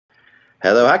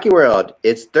Hello, Hockey World.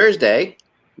 It's Thursday.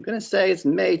 I'm going to say it's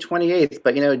May 28th,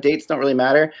 but, dates don't really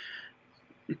matter.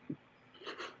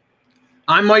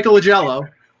 I'm Michael Agello.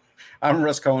 I'm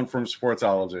Russ Cohen from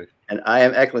Sportsology. And I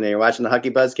am Eklund, and you're watching the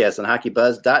HockeyBuzzCast on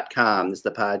HockeyBuzz.com. This is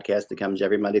the podcast that comes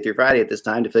every Monday through Friday at this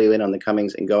time to fill you in on the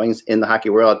comings and goings in the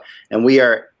hockey world. And we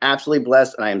are absolutely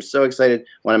blessed, and I am so excited.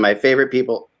 One of my favorite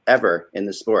people ever in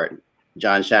the sport,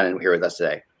 John Shannon, here with us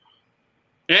today.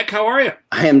 Nick, how are you?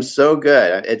 I am so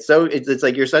good. It's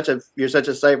like you're such a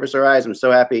sight for sore eyes. I'm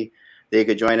so happy that you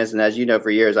could join us. And as you know, for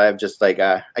years I've just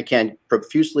I can't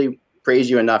profusely praise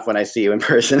you enough when I see you in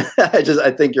person.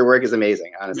 I think your work is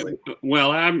amazing, honestly.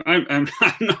 Well,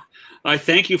 I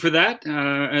thank you for that.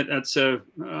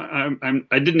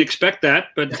 I didn't expect that,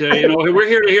 but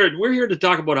we're here to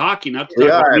talk about hockey, not to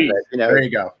talk about me. But, there you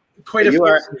go. You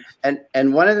are,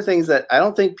 and one of the things that I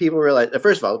don't think people realize.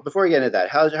 First of all, before we get into that,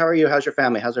 how are you? How's your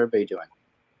family? How's everybody doing?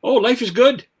 Oh, life is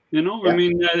good. Yeah. I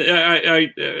mean,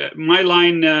 my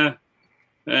line,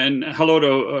 and hello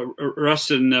to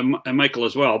Russ and Michael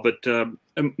as well. But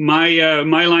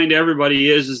my line to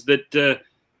everybody is that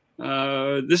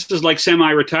this is like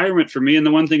semi-retirement for me, and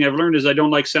the one thing I've learned is I don't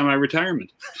like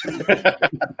semi-retirement.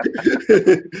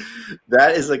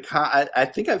 That is I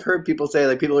think I've heard people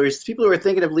say people who are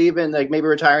thinking of leaving, maybe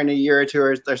retiring in a year or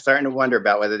two, they're starting to wonder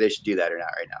about whether they should do that or not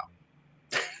right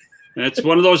now. It's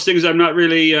one of those things I'm not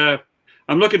really.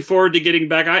 I'm looking forward to getting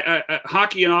back.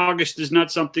 Hockey in August is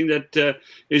not something that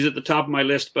is at the top of my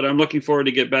list, but I'm looking forward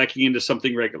to get back into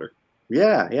something regular.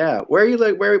 Yeah. Where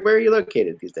are you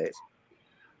located these days?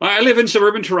 I live in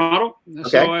suburban Toronto, okay.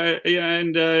 So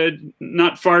and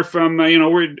not far from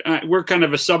we're kind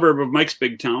of a suburb of Mike's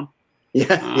big town.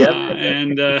 Yeah,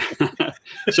 and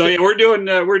so we're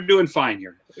doing fine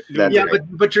here.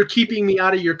 But you're keeping me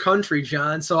out of your country,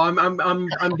 John. So I'm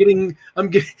getting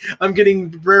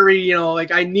very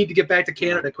I need to get back to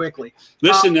Canada quickly.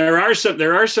 Listen,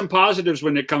 there are some positives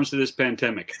when it comes to this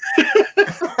pandemic.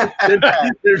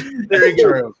 There you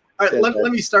go. All right,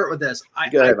 let me start with this.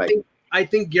 I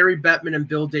think Gary Bettman and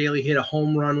Bill Daly hit a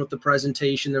home run with the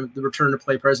presentation, the return to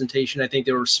play presentation. I think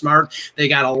they were smart. They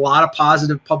got a lot of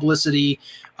positive publicity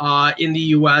in the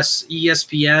U.S.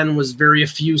 ESPN was very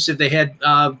effusive. They had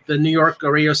the New York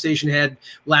radio station had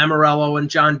Lamorello and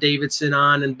John Davidson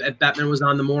on, and Bettman was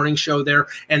on the morning show there,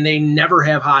 and they never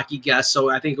have hockey guests. So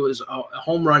I think it was a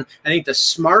home run. I think the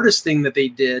smartest thing that they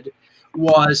did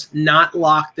was not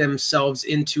lock themselves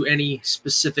into any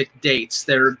specific dates.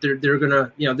 They're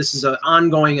gonna, this is an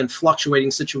ongoing and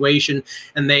fluctuating situation,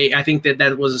 and I think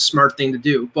that was a smart thing to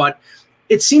do. But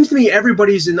it seems to me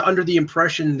everybody's under the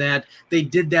impression that they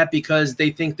did that because they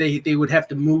think they would have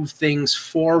to move things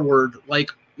forward,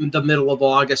 like the middle of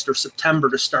August or September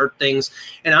to start things.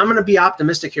 And I'm going to be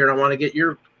optimistic here, and I want to get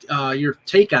your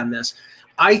take on this.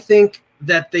 I think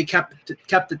that they kept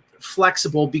it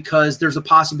flexible because there's a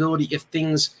possibility if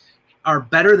things are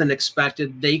better than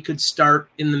expected, they could start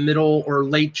in the middle or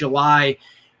late July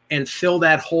and fill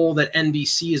that hole that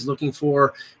NBC is looking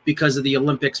for because of the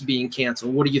Olympics being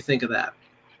canceled. What do you think of that?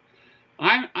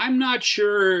 I'm not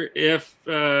sure if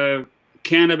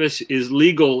cannabis is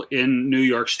legal in New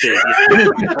York State.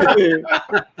 I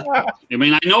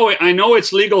mean, I know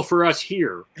it's legal for us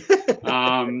here.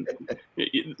 Listen,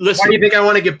 why do you think I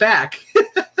want to get back?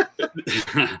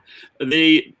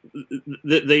 the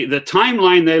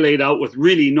timeline they laid out with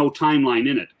really no timeline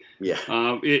in it,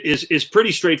 is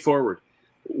pretty straightforward.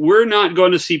 We're not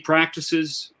going to see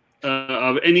practices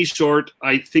of any sort,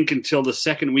 I think, until the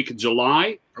second week of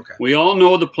July. Okay. We all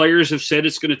know the players have said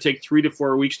it's going to take 3 to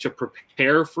 4 weeks to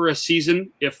prepare for a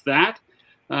season, if that.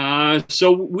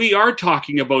 So we are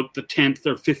talking about the 10th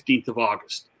or 15th of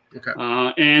August. Okay.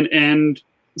 And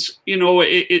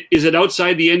is it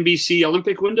outside the NBC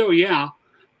Olympic window? Yeah.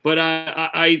 But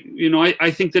I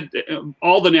think that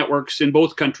all the networks in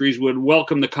both countries would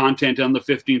welcome the content on the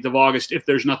 15th of August if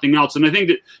there's nothing else. And I think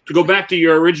that to go back to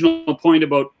your original point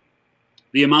about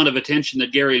the amount of attention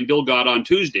that Gary and Bill got on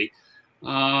Tuesday,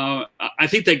 I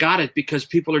think they got it because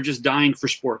people are just dying for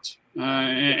sports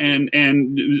and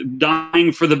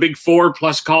dying for the Big Four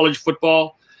plus college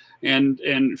football.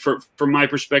 And from my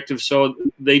perspective, so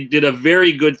they did a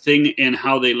very good thing in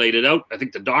how they laid it out. I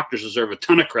think the doctors deserve a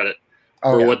ton of credit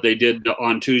for what they did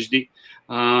on Tuesday.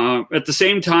 At the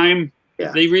same time,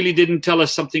 they really didn't tell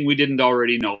us something we didn't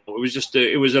already know.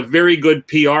 It was a very good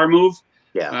PR move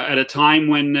at a time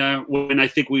when I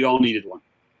think we all needed one.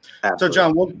 Absolutely. So,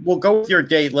 John, we'll go with your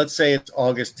date. Let's say it's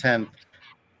August 10th.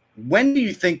 When do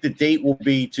you think the date will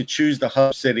be to choose the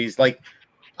hub cities? Like,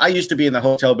 I used to be in the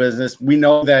hotel business. We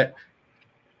know that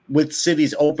with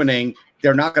cities opening,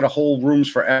 they're not going to hold rooms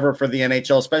forever for the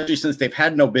NHL, especially since they've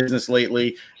had no business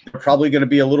lately. They're probably going to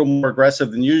be a little more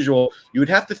aggressive than usual. You would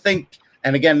have to think,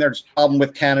 and again, there's a problem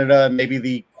with Canada, maybe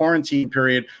the quarantine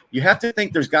period. You have to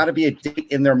think there's got to be a date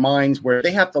in their minds where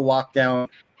they have to lock down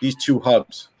these two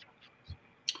hubs.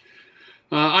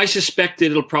 I suspect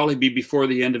it'll probably be before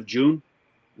the end of June.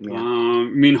 Yeah. I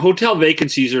mean, hotel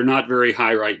vacancies are not very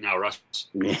high right now, Russ.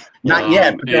 Not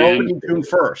yet, but they're opening June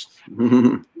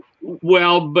 1st.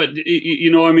 Well, but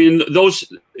I mean, those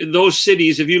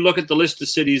cities. If you look at the list of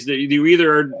cities, that you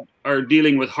either are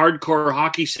dealing with hardcore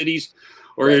hockey cities,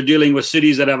 or you're dealing with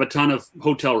cities that have a ton of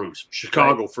hotel rooms.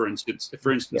 Chicago, for instance,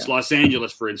 Los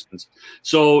Angeles, for instance.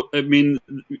 So, I mean,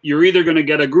 you're either going to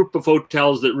get a group of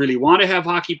hotels that really want to have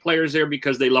hockey players there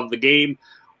because they love the game,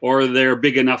 or they're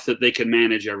big enough that they can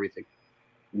manage everything.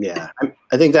 Yeah,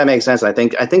 I think that makes sense. I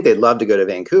think they'd love to go to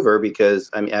Vancouver because,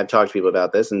 I mean, I've talked to people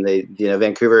about this, and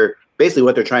Vancouver, basically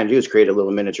what they're trying to do is create a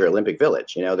little miniature Olympic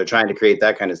Village. They're trying to create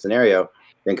that kind of scenario.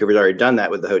 Vancouver's already done that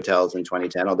with the hotels in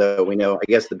 2010, although we know, I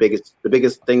guess the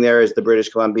biggest thing there is the British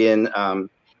Columbia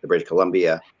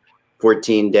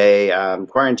 14-day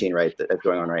quarantine, right, that's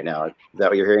going on right now. Is that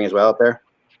what you're hearing as well up there?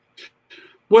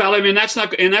 Well, I mean, that's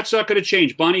not going to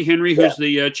change. Bonnie Henry, who's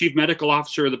the chief medical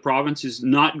officer of the province, is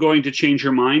not going to change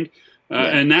her mind.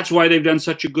 And that's why they've done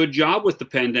such a good job with the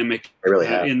pandemic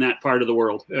in that part of the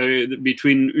world.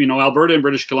 Between, Alberta and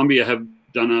British Columbia have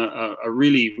done a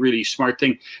really, really smart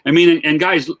thing. I mean, and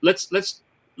guys, let's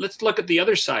look at the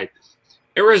other side.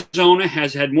 Arizona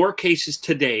has had more cases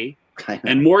today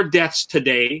and more deaths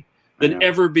today than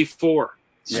ever before.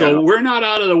 So we're not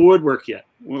out of the woodwork yet.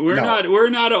 We're not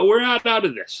out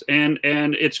of this. And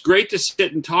it's great to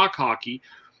sit and talk hockey,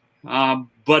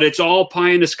 but it's all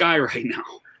pie in the sky right now.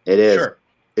 It is. Sure.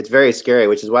 It's very scary,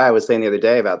 which is why I was saying the other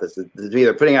day about this.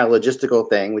 They're putting out a logistical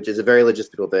thing, which is a very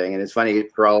logistical thing. And it's funny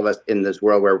for all of us in this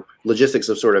world where logistics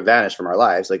have sort of vanished from our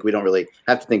lives. Like, we don't really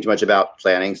have to think too much about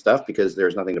planning stuff because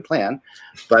there's nothing to plan.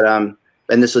 But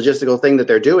and this logistical thing that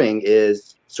they're doing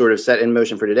is sort of set in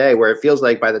motion for today, where it feels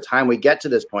like by the time we get to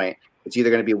this point, it's either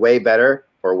going to be way better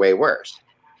or way worse.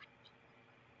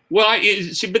 Well,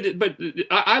 but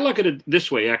I look at it this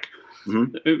way, Eck.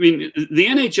 Mm-hmm. I mean, the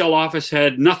NHL office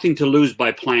had nothing to lose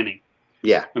by planning.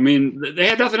 Yeah. I mean, they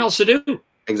had nothing else to do.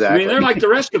 Exactly. I mean, they're like the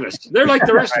rest of us. They're like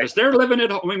the rest of us. They're living at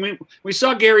home. I mean, we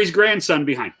saw Gary's grandson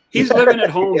behind. He's living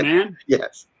at home, man.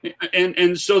 Yes.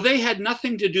 And so they had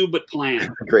nothing to do but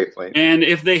plan. Great point. And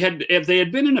if they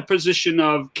had been in a position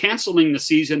of canceling the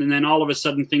season and then all of a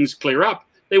sudden things clear up,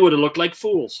 they would have looked like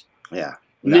fools. Yeah.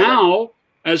 Now,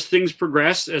 as things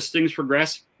progress,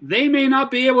 they may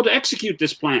not be able to execute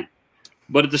this plan.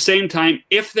 But at the same time,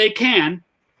 if they can,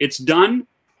 it's done.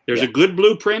 There's a good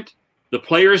blueprint. The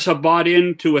players have bought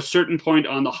in to a certain point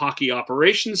on the hockey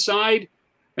operations side.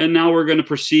 And now we're going to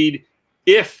proceed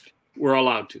if we're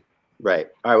allowed to. Right.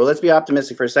 All right. Well, let's be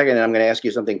optimistic for a second. And I'm going to ask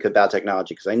you something about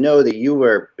technology, because I know that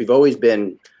you've always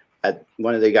been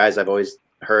one of the guys I've always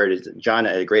heard is John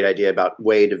had a great idea about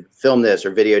way to film this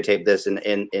or videotape this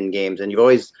in games. And you've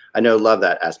always, I know, love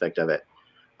that aspect of it.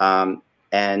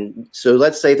 And so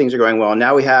let's say things are going well.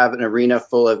 Now we have an arena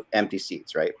full of empty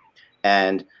seats, right?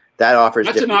 And that offers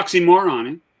an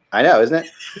oxymoron. I know, isn't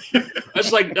it?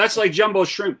 That's like jumbo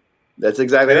shrimp. That's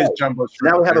exactly right. Jumbo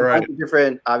shrimp. Now we have a bunch of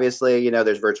different, obviously,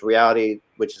 there's virtual reality,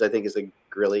 which I think is a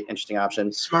really interesting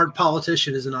option. Smart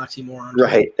politician is an oxymoron.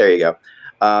 Right. There you go.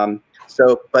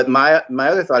 But my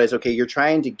other thought is, okay, you're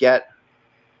trying to get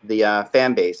the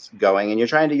fan base going, and you're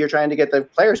trying to get the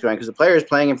players going, because the players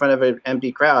playing in front of an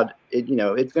empty crowd,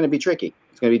 it's going to be tricky.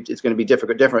 It's going to be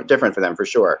different for them for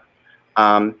sure.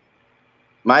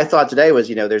 My thought today was,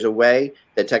 there's a way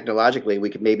that technologically we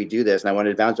could maybe do this, and I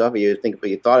wanted to bounce off of you to think what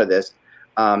you thought of this.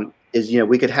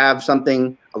 We could have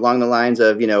something along the lines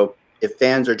of, if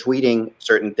fans are tweeting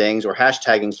certain things or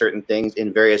hashtagging certain things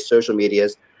in various social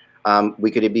medias, we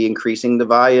could be increasing the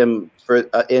volume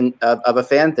of a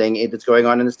fan thing that's going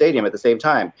on in the stadium at the same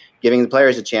time, giving the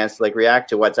players a chance to react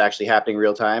to what's actually happening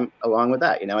real time along with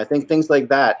that. I think things like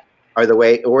that are the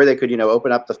way, or they could,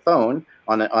 open up the phone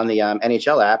on the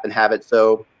NHL app and have it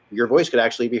so your voice could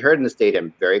actually be heard in the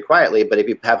stadium very quietly. But if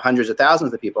you have hundreds of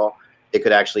thousands of people, it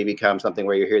could actually become something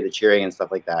where you hear the cheering and stuff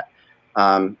like that.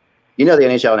 The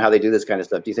NHL and how they do this kind of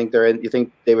stuff. Do you think you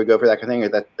think they would go for that kind of thing, or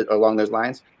that along those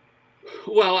lines?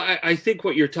 Well, I think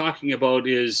what you're talking about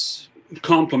is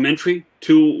complementary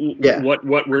to what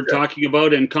we're talking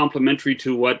about, and complementary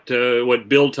to what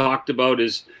Bill talked about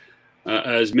is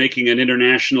as making an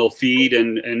international feed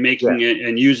and making it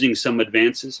and using some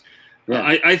advances.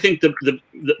 Yeah. I think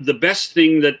the best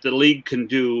thing that the league can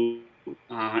do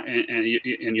and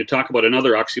you talk about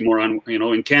another oxymoron.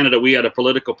 In Canada, we had a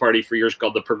political party for years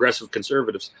called the Progressive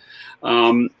Conservatives,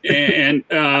 and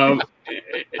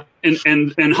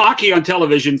hockey on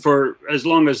television for as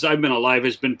long as I've been alive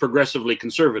has been progressively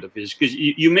conservative. Is because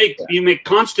you make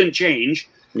constant change.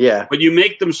 Yeah, but you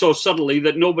make them so subtly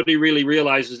that nobody really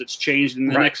realizes it's changed.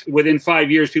 And within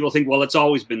 5 years, people think, well, it's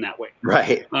always been that way.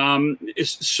 Right.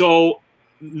 So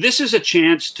this is a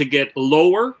chance to get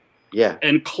lower,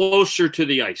 and closer to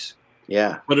the ice.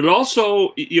 Yeah. But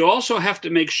you also have to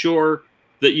make sure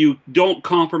that you don't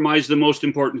compromise the most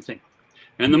important thing,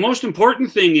 and the most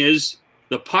important thing is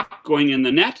the puck going in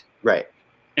the net. Right.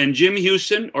 And Jim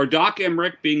Houston or Doc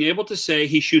Emmerich being able to say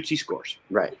he shoots, he scores.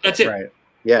 Right. That's it. Right.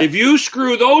 Yeah. If you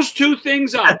screw those two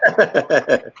things up,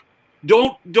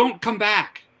 don't come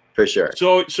back. For sure.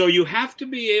 So you have to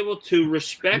be able to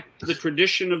respect the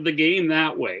tradition of the game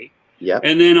that way. Yeah.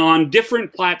 And then on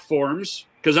different platforms,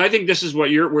 because I think this is where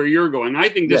you're going. I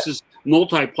think this is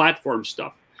multi-platform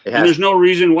stuff. And there's no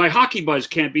reason why HockeyBuzz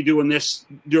can't be doing this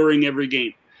during every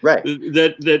game. Right.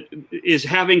 That is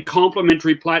having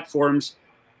complementary platforms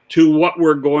to what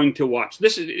we're going to watch.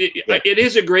 It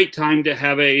is a great time to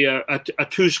have a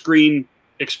two-screen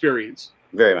experience.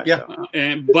 Very much. Yeah.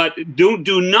 So. But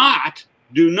do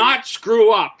not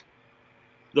screw up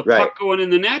the puck going in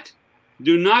the net.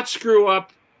 Do not screw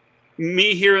up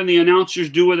me hearing the announcers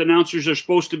do what announcers are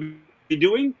supposed to be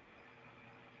doing,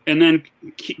 and then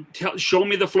show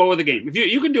me the flow of the game. If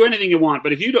you can do anything you want,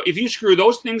 but if you screw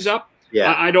those things up,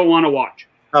 I don't want to watch.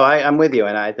 Oh, I'm with you,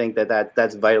 and I think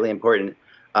that's vitally important.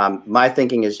 My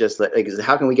thinking is just like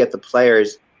how can we get the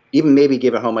players, even maybe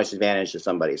give a home ice advantage to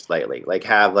somebody slightly, like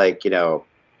have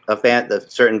the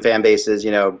certain fan bases,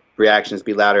 reactions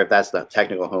be louder if that's the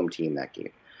technical home team that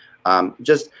game.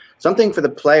 Just something for the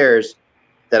players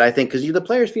that I think, because the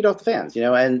players feed off the fans,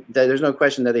 and there's no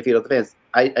question that they feed off the fans.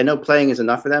 I know playing is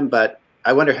enough for them, but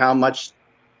I wonder how much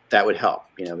that would help.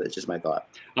 That's just my thought.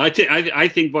 I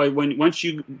think once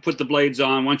you put the blades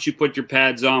on, once you put your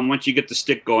pads on, once you get the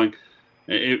stick going,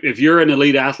 if you're an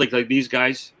elite athlete like these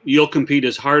guys, you'll compete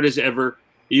as hard as ever,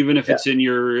 even if it's in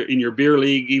your beer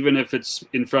league, even if it's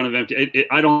in front of empty.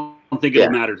 I don't think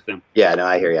it'll matter to them. Yeah, no,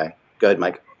 I hear you. Go ahead,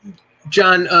 Mike.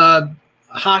 John,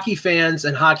 hockey fans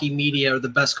and hockey media are the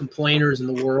best complainers in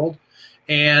the world.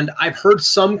 And I've heard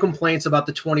some complaints about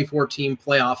the 2014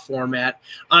 playoff format.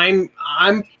 I'm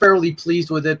fairly pleased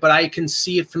with it, but I can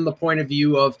see it from the point of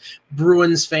view of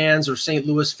Bruins fans or St.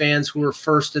 Louis fans who are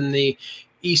first in the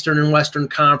Eastern and Western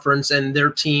Conference, and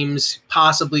their teams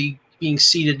possibly being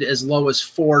seated as low as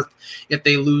fourth if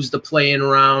they lose the play-in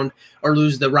round or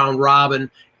lose the round robin,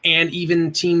 and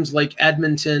even teams like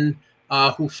Edmonton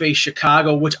who face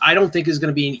Chicago, which I don't think is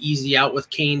going to be an easy out with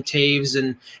Kane, Taves,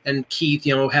 and Keith,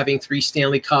 having 3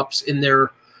 Stanley Cups in their,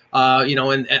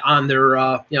 and on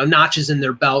their, notches in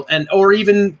their belt, or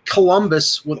even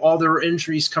Columbus with all their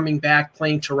injuries coming back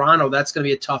playing Toronto. That's going to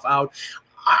be a tough out.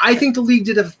 I think the league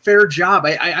did a fair job.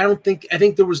 I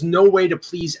think there was no way to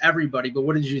please everybody, but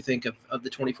what did you think of the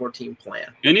 2014 plan?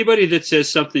 Anybody that says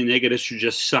something negative should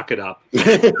just suck it up.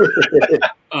 Here's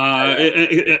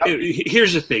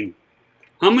the thing.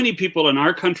 How many people in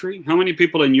our country, how many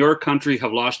people in your country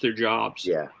have lost their jobs?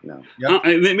 Yeah, no. Yep.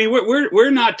 I mean,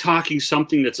 we're not talking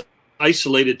something that's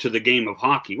isolated to the game of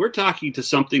hockey. We're talking to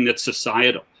something that's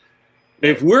societal.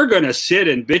 If we're going to sit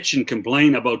and bitch and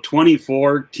complain about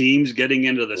 24 teams getting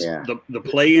into the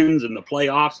play-ins and the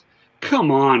playoffs,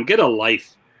 come on, get a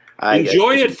life.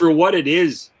 Enjoy it for what it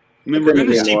is. I mean, we're going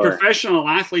to see professional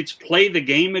athletes play the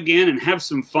game again and have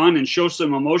some fun and show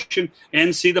some emotion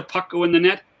and see the puck go in the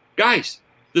net. Guys,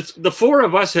 the 4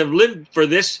 of us have lived for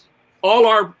this all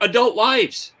our adult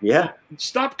lives. Yeah.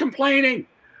 Stop complaining.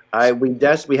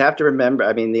 We have to remember,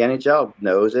 I mean, the NHL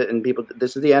knows it, and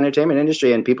this is the entertainment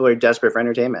industry, and people are desperate for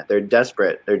entertainment. They're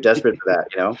desperate for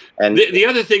that, And the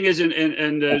other thing is,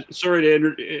 and sorry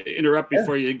to interrupt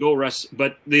before you go, Russ,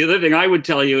 but the other thing I would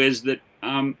tell you is that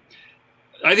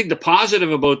I think the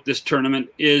positive about this tournament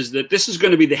is that this is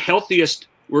going to be the healthiest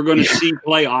we're going to see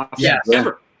playoffs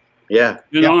ever. Yeah.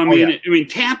 I mean,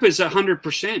 Tampa's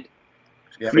 100%.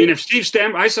 Yeah. I mean, if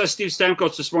I saw Steve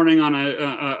Stamkos this morning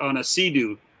on a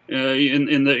Sea-Doo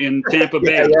in Tampa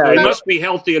Bay, so he must be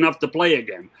healthy enough to play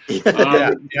again.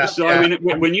 I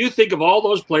mean, when you think of all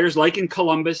those players, like in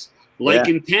Columbus, like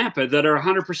in Tampa, that are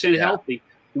 100% healthy,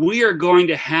 we are going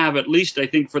to have, at least I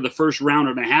think for the first round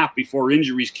and a half before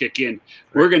injuries kick in,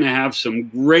 we're going to have some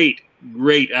great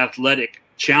athletic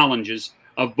challenges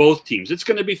of both teams. It's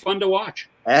going to be fun to watch.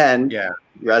 And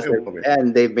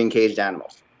and they've been caged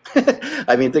animals.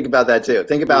 I mean, think about that too.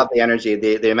 Think about the energy,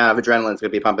 the amount of adrenaline is going to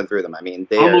be pumping through them. I mean,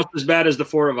 they almost as bad as the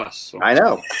four of us. So. I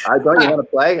know. Don't you want to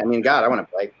play? I mean, God, I want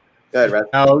to play. Go ahead, Russ.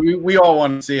 No, we all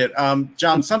want to see it.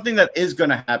 John, something that is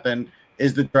going to happen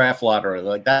is the draft lottery.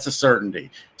 Like, that's a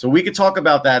certainty. So we could talk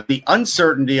about that. The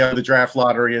uncertainty of the draft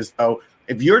lottery is, though,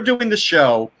 if you're doing the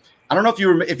show, I don't know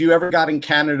if you ever got in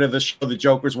Canada the show The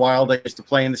Joker's Wild. They used to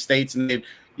play in the States, and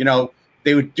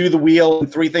they would do the wheel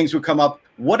and three things would come up.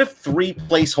 What if three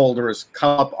placeholders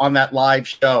come up on that live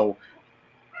show?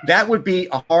 That would be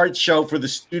a hard show for the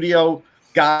studio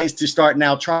guys to start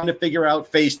now trying to figure out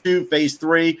phase 2, phase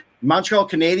 3. Montreal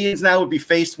Canadiens now would be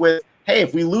faced with, hey,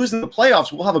 if we lose in the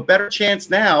playoffs, we'll have a better chance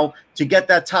now to get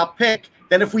that top pick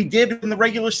than if we did when the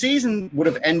regular season would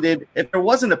have ended if there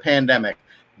wasn't a pandemic.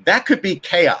 That could be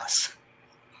chaos.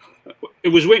 It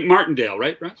was Wink Martindale,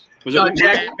 right, Russ? Was it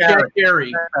Jack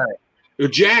Barry?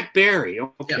 Jack Barry.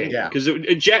 Okay. Yeah. Because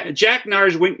Jack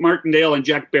Nars, Wink Martindale, and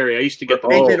Jack Barry. I used to get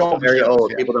them all. Very old.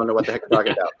 Yeah. People don't know what the heck we're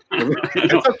talking about.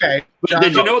 It's okay.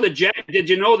 Did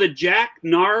you know that Jack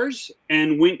Nars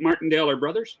and Wink Martindale are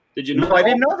brothers? Did you know? No, I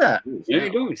didn't know that. There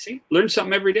you go. See, learn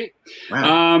something every day.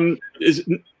 Wow.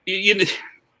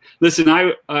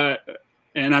 Listen,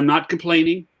 and I'm not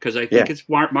complaining because I think it's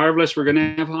marvelous. We're going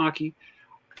to have hockey.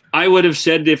 I would have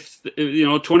said if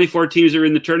 24 teams are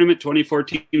in the tournament, 24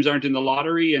 teams aren't in the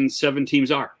lottery, and 7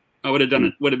 teams are. I would have done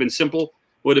it. Would have been simple.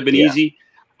 Would have been easy.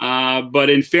 But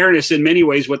in fairness, in many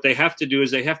ways, what they have to do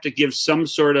is they have to give some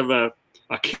sort of a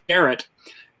carrot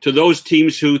to those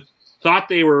teams who thought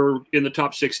they were in the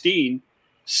top 16,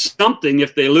 something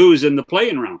if they lose in the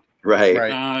play-in round.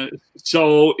 Right.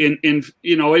 So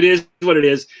it is what it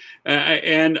is.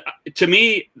 And to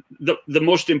me, the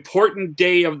most important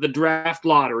day of the draft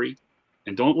lottery,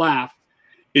 and don't laugh,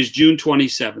 is June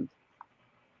 27th.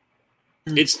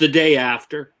 It's the day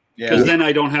after, because then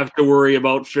I don't have to worry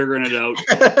about figuring it out.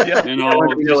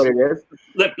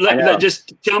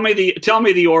 Just tell me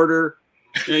the order.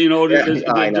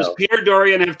 Does Pierre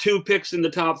Dorian have 2 picks in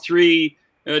the top 3?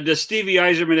 Does Stevie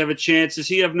Yzerman have a chance? Does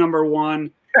he have number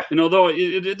 1?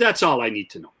 That's all I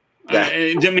need to know.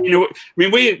 I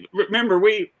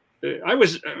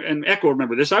was, and Echo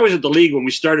remember this, I was at the league when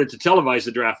we started to televise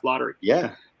the draft lottery.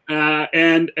 Yeah.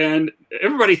 And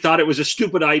everybody thought it was a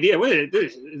stupid idea.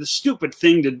 The stupid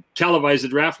thing to televise the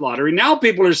draft lottery. Now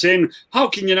people are saying, how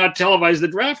can you not televise the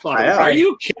draft lottery? Are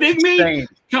you kidding me?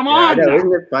 Come on.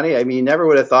 Isn't it funny? I mean, you never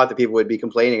would have thought that people would be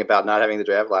complaining about not having the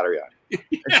draft lottery on.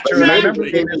 It's true.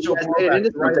 Exactly.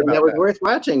 That was worth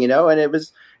watching, and it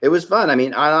was fun. I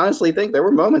mean, I honestly think there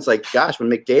were moments like, gosh, when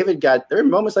McDavid there were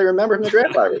moments I remember from the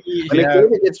draft lottery. When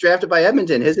McDavid gets drafted by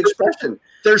Edmonton, his expression.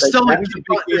 There's still a big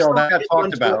deal that got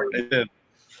talked about.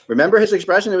 Remember his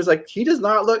expression? It was like, he does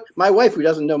not look. My wife, who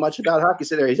doesn't know much about hockey,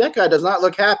 said, "That guy does not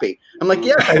look happy." I'm like,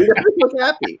 yeah, he doesn't look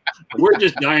happy. We're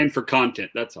just dying for content.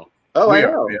 That's all. Oh, I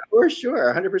know, for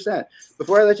sure, 100%.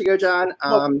 Before I let you go, John,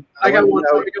 I got one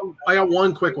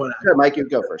quick one. Sure, Mike, you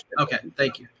go first. Okay,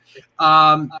 thank you.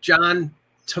 John,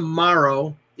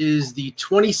 tomorrow is the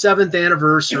 27th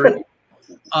anniversary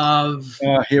of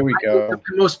here we go. The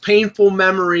most painful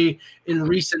memory in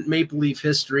recent Maple Leaf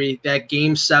history, that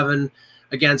Game 7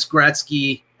 against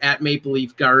Gretzky at Maple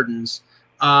Leaf Gardens.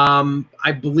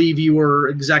 I believe you were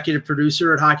executive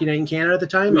producer at Hockey Night in Canada at the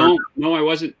time? No, I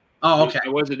wasn't. Oh, okay. I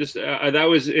wasn't. Just that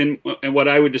was in what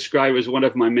I would describe as one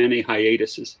of my many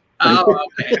hiatuses. Oh,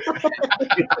 okay.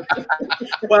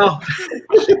 Well,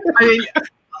 I mean,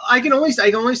 I can only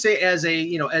say as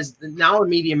as now a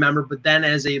media member, but then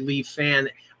as a Leaf fan,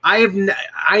 I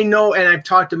know, and I've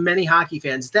talked to many hockey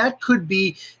fans, that could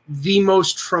be the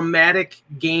most traumatic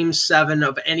Game 7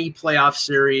 of any playoff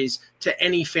series to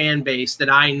any fan base that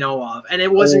I know of, and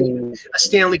it wasn't even a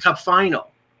Stanley Cup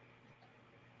final.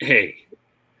 Hey.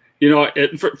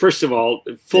 First of all,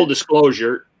 full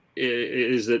disclosure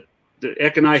is that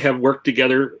Eck and I have worked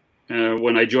together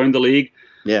when I joined the league.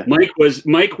 Yeah. Mike was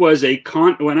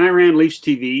when I ran Leafs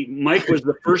TV, Mike was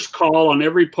the first call on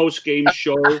every post-game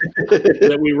show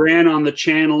that we ran on the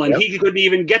channel, and he couldn't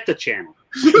even get the channel.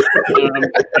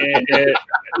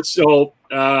 So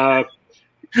I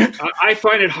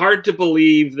find it hard to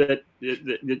believe that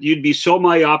you'd be so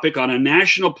myopic on a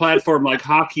national platform like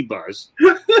Hockey Buzz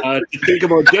to think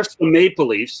about just the Maple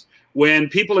Leafs when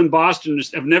people in Boston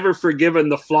have never forgiven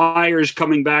the Flyers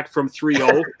coming back from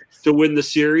 3-0 to win the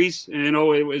series.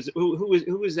 It was who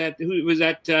was that? Who was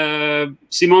that?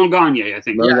 Simon Gagne, I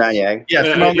think. Gagne.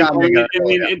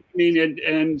 Simon Gagne.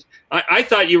 And I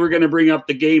thought you were going to bring up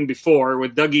the game before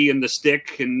with Dougie and the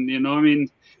stick, and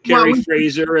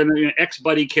Fraser and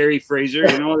ex-buddy Kerry Fraser.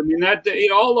 You know, I mean that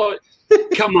all.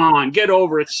 Come on, get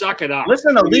over it. Suck it up.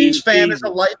 Listen, a Leafs fan is a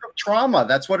life of trauma.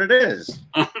 That's what it is.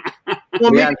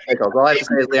 Leon Stickles. All I have to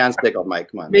say is Leon Stickles, Mike.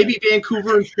 Come on. Maybe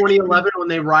Vancouver in 2011 when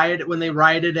they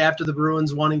rioted after the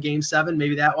Bruins won in Game 7.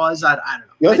 Maybe that was. I don't know.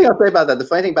 The only thing I'll say about that, the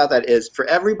funny thing about that is for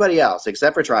everybody else,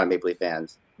 except for Toronto Maple Leaf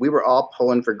fans, we were all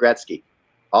pulling for Gretzky.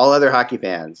 All other hockey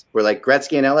fans were like,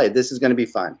 Gretzky in LA, this is going to be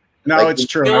fun. No, it's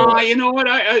true. No, you know what?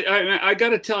 I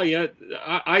got to tell you,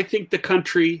 I think the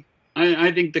country.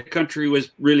 I think the country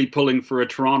was really pulling for a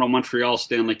Toronto-Montreal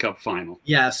Stanley Cup final.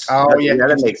 Yes. Oh yeah,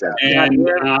 that makes sense. And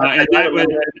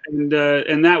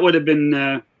that would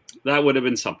have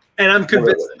been something. And I'm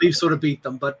convinced the Leafs would have beat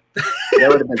them, but that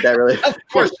would have been that really.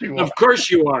 Of course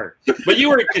you are. But you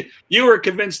were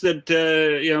convinced that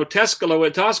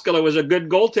Toskala was a good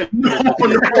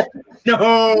goaltender.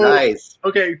 No. Nice.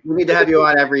 Okay. We need to have you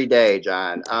on every day,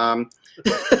 John.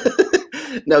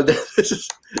 No, this is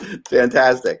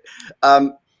fantastic.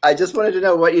 I just wanted to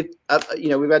know what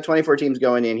we've got 24 teams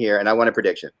going in here, and I want a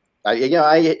prediction. You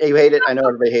hate it. I know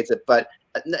everybody hates it, but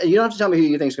you don't have to tell me who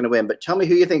you think is going to win, but tell me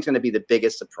who you think is going to be the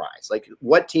biggest surprise. Like,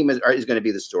 what team is going to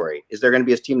be the story? Is there going to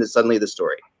be a team that's suddenly the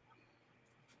story?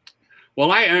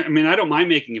 Well, I mean, I don't mind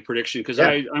making a prediction because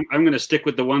I'm going to stick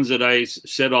with the ones that I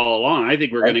said all along. I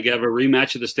think we're going to have a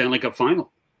rematch of the Stanley Cup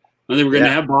final. I think we're going to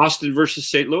have Boston versus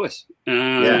St. Louis.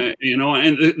 And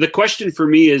the question for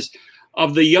me is,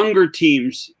 of the younger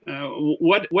teams,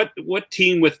 what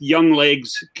team with young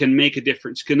legs can make a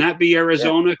difference? Can that be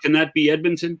Arizona? Yeah. Can that be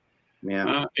Edmonton?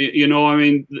 Yeah. I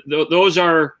mean, those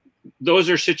are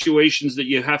situations that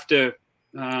you have to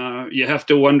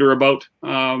wonder about.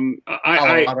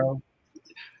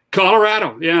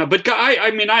 Colorado, yeah, but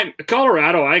Colorado.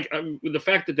 The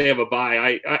fact that they have a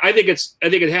bye, I think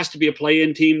it has to be a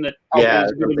play-in team that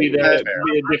is going to be a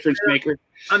difference maker.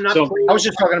 I was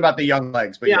just talking about the young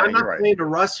legs, but I'm not playing to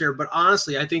Russ here, but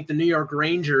honestly, I think the New York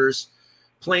Rangers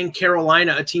playing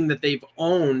Carolina, a team that they've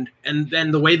owned, and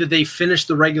then the way that they finished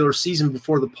the regular season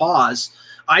before the pause,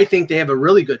 I think they have a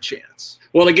really good chance.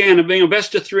 Well, again, being a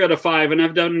best of 3 out of 5, and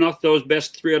I've done enough of those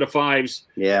best 3 out of 5s.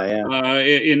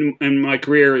 In my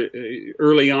career,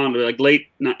 early on, like late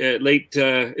early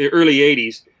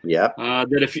 80s. Yeah.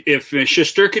 That if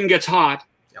Shesterkin gets hot,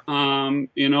 and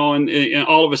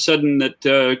all of a sudden that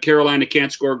Carolina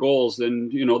can't score goals, then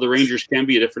the Rangers can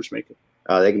be a difference maker.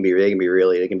 Oh, they can be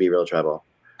real trouble.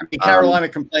 I mean, Carolina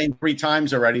complained 3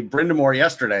 times already. Brindamore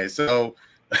yesterday, so.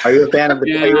 Are you a fan of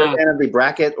the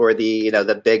bracket or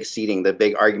the big seating, the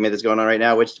big argument that's going on right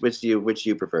now? Which do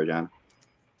you prefer, John?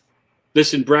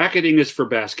 Listen, bracketing is for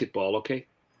basketball, okay?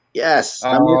 Yes.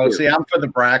 I'm for the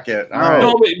bracket. All right.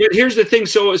 No, but here's the thing.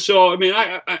 So I mean,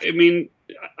 I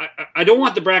don't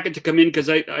want the bracket to come in because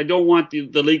I don't want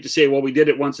the league to say, well, we did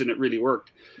it once and it really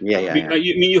worked.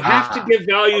 You have to give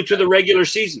value to the regular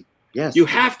season. Yes. You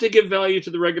have to give value to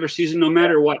the regular season no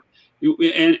matter what.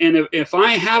 And if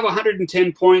I have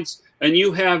 110 points and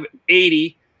you have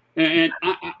 80, and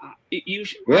I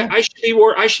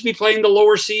should be playing the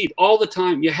lower seed all the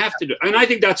time. You have to do, and I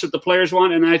think that's what the players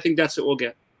want, and I think that's what we'll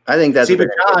get. I think that's. But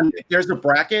John, if there's a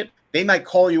bracket, they might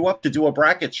call you up to do a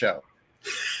bracket show.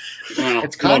 Well,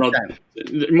 it's content.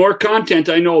 More content,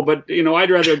 I know, but I'd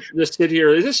rather just sit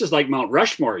here. This is like Mount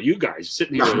Rushmore. You guys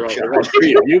sitting here with all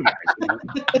 3 of you guys.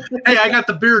 Hey, I got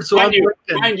the beard, so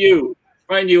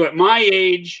Mind you, at my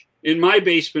age, in my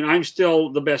basement, I'm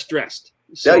still the best dressed.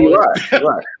 So you are. I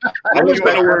was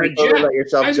going to wear a jacket.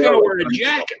 I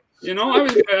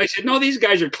said, no, these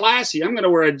guys are classy. I'm going to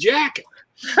wear a jacket.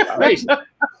 Nice.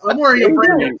 I'm wearing a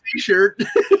brand new T-shirt.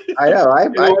 I know. I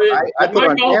put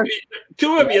on pants.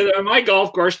 2 of you on my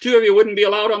golf course. 2 of you wouldn't be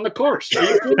allowed on the course.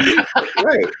 Right.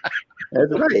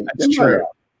 That's right. That's true.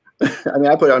 I mean,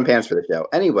 I put on pants for the show.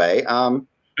 Anyway, yeah.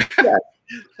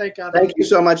 Thank God. Thank you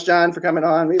so much, John, for coming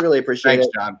on. We really appreciate it.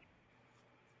 Thanks, John.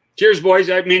 Cheers, boys.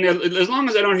 I mean, as long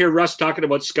as I don't hear Russ talking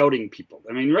about scouting people.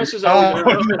 I mean, Russ is always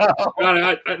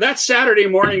that Saturday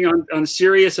morning on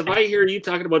Sirius. If I hear you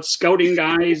talking about scouting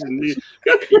guys, and you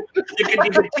can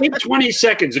take 20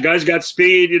 seconds. The guy's got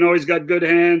speed. He's got good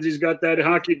hands. He's got that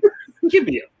hockey. Give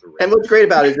me a. And what's great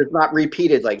about it is it's not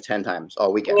repeated like 10 times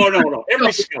all weekend. Oh, no.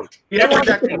 Every scout. We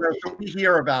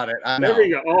hear about it. I know.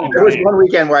 There was one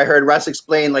weekend where I heard Russ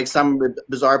explain like some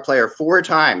bizarre player 4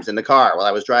 times in the car while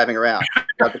I was driving around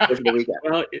throughout the course of the weekend.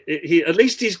 Well, at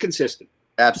least he's consistent.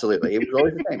 Absolutely. He was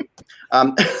always the same.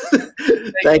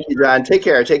 Thank you, John. Take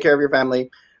care. Take care of your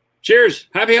family. Cheers.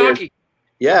 Happy hockey.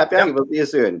 Yeah, happy hockey. We'll see you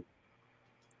soon.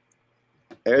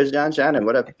 There's John Shannon.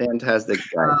 What a fantastic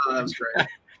guy. That's great.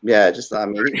 Yeah, just I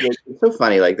mean, it's so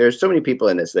funny. Like, there's so many people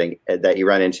in this thing that you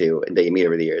run into and that you meet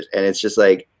over the years, and it's just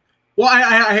like. Well,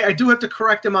 I do have to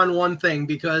correct him on one thing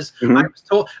because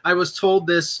I was told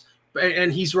this,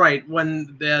 and he's right.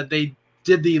 When they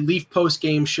did the Leaf post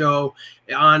game show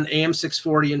on AM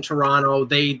 640 in Toronto,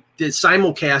 they did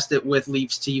simulcast it with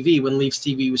Leafs TV when Leafs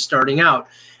TV was starting out.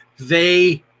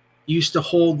 They used to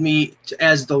hold me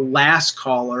as the last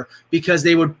caller because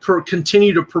they would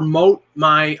continue to promote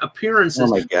my appearances. Oh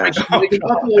my gosh! The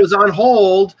couple was on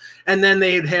hold, and then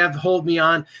they'd hold me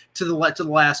on to the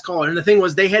last caller. And the thing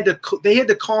was, they had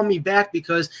to call me back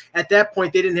because at that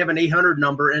point they didn't have an 800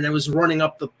 number, and it was running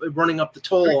up the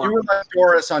toll. You were like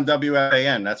Doris on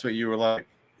WFAN. That's what you were like.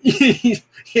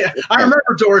 Yeah, I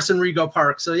remember Doris and Rego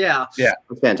Park. So yeah,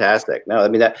 it's fantastic. No, I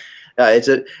mean that.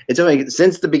 It's only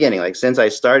since the beginning, like since I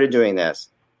started doing this,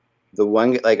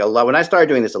 when I started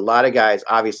doing this, a lot of guys,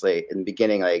 obviously in the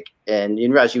beginning, like, and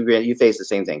in Rush, you face the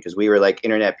same thing because we were like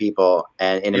internet people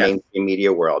and in the mainstream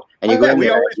media world, and we always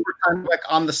were kind of like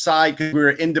on the side because we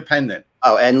were independent.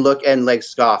 Oh, and look and like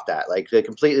scoffed at, like they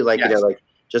completely like like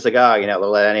just like they'll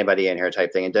let anybody in here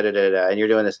type thing and and you're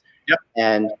doing this,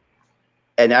 and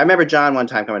I remember John one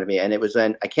time coming to me, and it was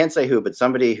I can't say who, but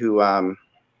somebody who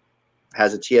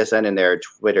has a TSN in their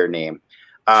Twitter name.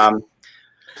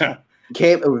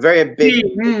 Came a very big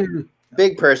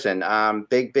person,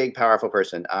 big powerful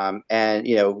person, and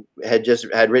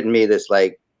had written me this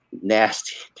like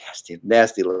nasty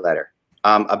letter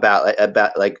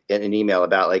about like an email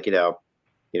about like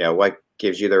what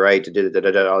gives you the right to do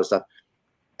all this stuff.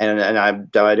 And I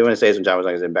do want to say this when John was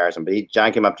going to embarrass him, but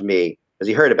John came up to me because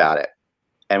he heard about it,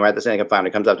 and we're at the Stanley Cup final.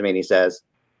 He comes up to me and he says,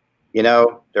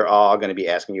 they're all going to be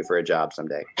asking you for a job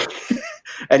someday.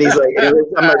 And he's like,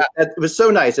 it was so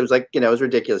nice. It was like, it was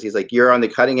ridiculous. He's like, you're on the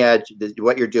cutting edge.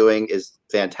 What you're doing is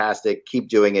fantastic. Keep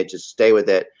doing it. Just stay with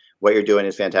it. What you're doing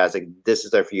is fantastic. This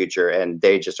is their future. And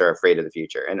they just are afraid of the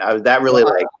future. And that really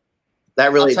was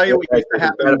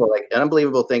incredible, like an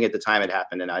unbelievable thing at the time it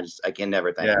happened. And I can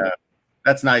never thank him.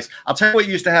 That's nice. I'll tell you what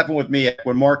used to happen with me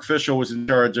when Mark Fischel was in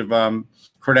charge of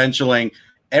credentialing.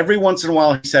 Every once in a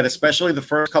while, he said, especially the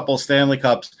first couple of Stanley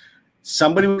Cups,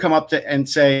 somebody would come up to and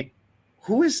say,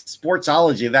 who is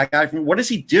Sportsology? That guy what does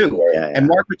he do? Yeah. And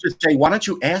Mark would just say, why don't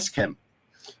you ask him?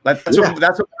 That's what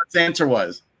Mark's answer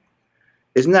was.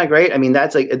 Isn't that great? I mean,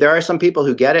 that's like, there are some people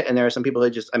who get it, and there are some people who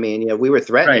just, I mean, we were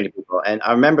threatening people. And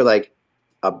I remember like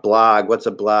a blog, what's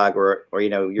a blog? Or you're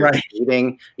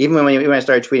tweeting. Even when I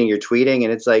started tweeting, you're tweeting,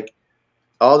 and it's like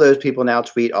all those people now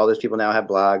tweet, all those people now have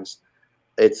blogs.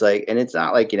 It's like, and it's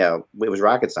not like, it was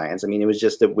rocket science. I mean, it was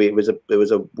just it was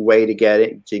a way to get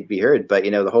it to be heard. But,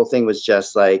 the whole thing was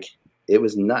just like, it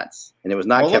was nuts. And it was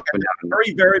not kept at the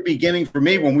very, very beginning for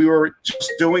me when we were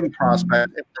just doing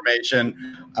prospect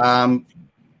information. A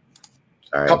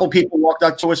couple people walked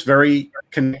up to us very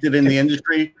connected in the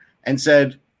industry and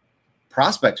said,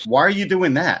 prospects, why are you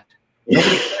doing that?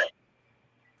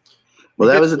 Well,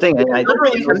 that was the thing. If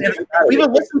we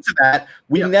would listen to that,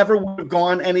 we never would have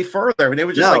gone any further. And it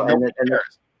was just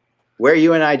where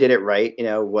you and I did it right,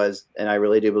 was, and I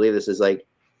really do believe this is like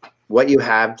what you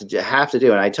have to do.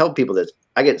 And I tell people this.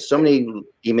 I get so many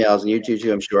emails, and you do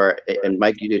too, I'm sure, and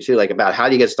Mike, you do too, like about how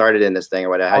do you get started in this thing or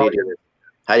what? How do you do this?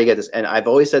 How do you get this? And I've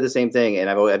always said the same thing,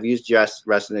 and I've used Russ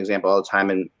as an example all the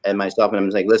time, and myself, and I'm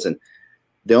like, listen,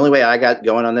 the only way I got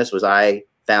going on this was I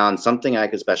found something I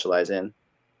could specialize in.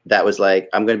 That was like,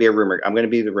 I'm going to be a rumor. I'm going to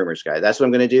be the rumors guy. That's what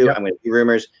I'm going to do. Yep. I'm going to be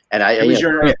rumors. And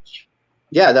that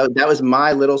was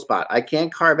my little spot. I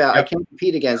can't carve out, I can't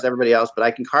compete against everybody else, but I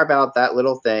can carve out that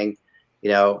little thing,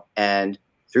 and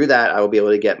through that, I will be able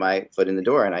to get my foot in the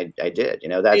door. And I did,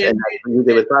 and that's what you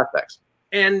did with prospects.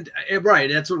 And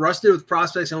that's what Russ did with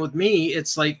prospects. And with me,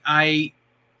 it's like,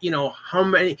 how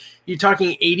many, you're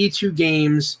talking 82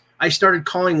 games. I started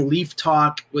calling Leaf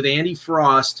Talk with Andy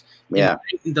Frost. Yeah,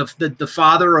 the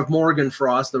father of Morgan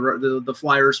Frost, the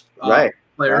Flyers player.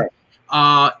 Right.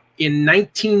 In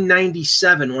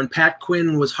 1997, when Pat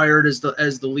Quinn was hired as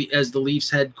the Leafs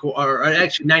head coach, or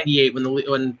actually 98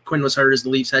 when Quinn was hired as the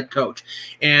Leafs head coach,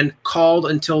 and called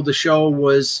until the show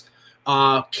was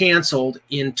canceled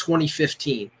in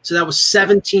 2015. So that was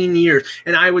 17 years,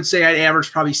 and I would say I'd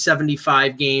average probably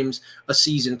 75 games a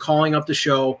season, calling up the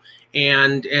show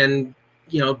and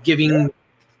giving.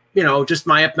 Just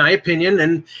my opinion,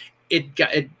 and it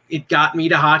got me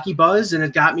to Hockey Buzz, and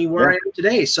it got me where I am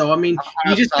today. So I mean,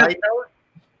 On a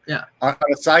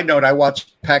side note, I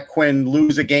watched Pat Quinn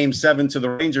lose a Game 7 to the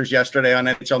Rangers yesterday on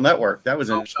NHL Network. That was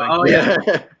interesting. Oh yeah,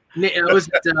 it was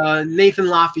Nathan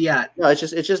Lafayette. No, it's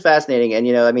just fascinating, and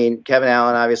I mean, Kevin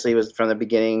Allen obviously was from the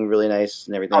beginning really nice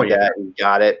and everything like that, and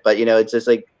got it. But it's just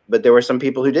like but there were some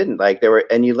people who didn't like.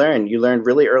 And you learned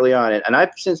really early on. And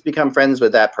I've since become friends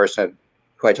with that person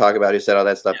who I talk about, who said all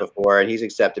that stuff before, and he's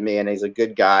accepted me, and he's a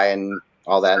good guy and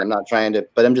all that. And I'm not trying to,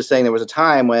 but I'm just saying there was a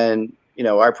time when,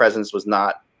 our presence was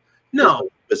not,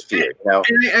 was feared.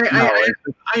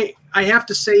 I have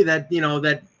to say that,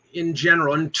 that in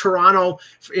general, and Toronto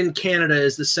in Canada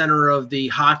is the center of the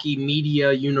hockey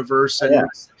media universe and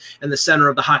the center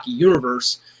of the hockey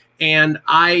universe. And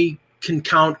I can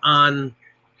count on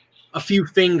a few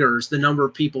fingers the number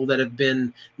of people that have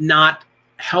been not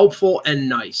helpful and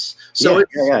nice. So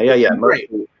yeah.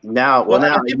 Great. Now,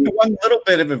 I'll give you one little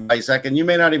bit of advice, and you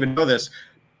may not even know this.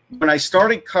 When I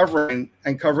started covering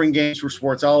games for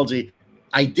Sportsology,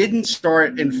 I didn't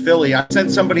start in Philly. I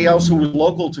sent somebody else who was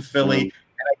local to Philly, and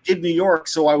I did New York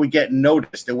so I would get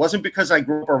noticed. It wasn't because I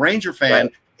grew up a Ranger fan.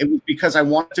 Right. It was because I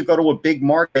wanted to go to a big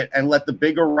market and let the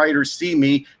bigger writers see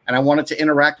me, and I wanted to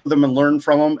interact with them and learn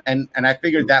from them, and I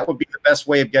figured that would be the best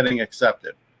way of getting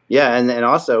accepted. Yeah, and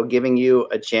also giving you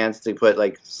a chance to put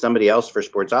like somebody else for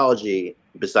Sportsology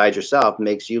besides yourself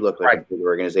makes you look like a big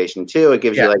organization too. It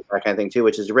gives you like that kind of thing too,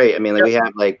 which is great. I mean, like we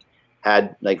have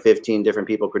had 15 different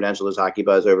people credentialed as Hockey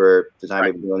Buzz over the time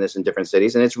we've been doing this in different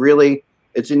cities, and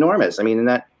it's enormous. I mean,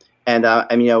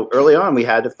 early on we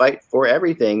had to fight for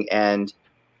everything, and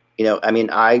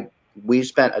we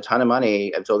spent a ton of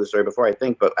money. I've told this story before, I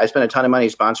think, but I spent a ton of money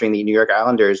sponsoring the New York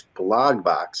Islanders blog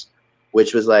box,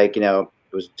 which was like,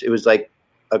 it was like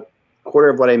a quarter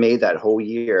of what I made that whole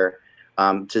year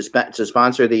to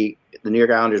sponsor the New York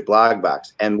Islanders blog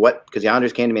box. And because the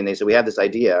Islanders came to me and they said, we have this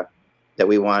idea that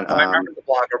we want. I remember the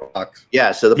blogger box.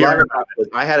 Yeah. So the blogger box was,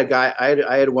 I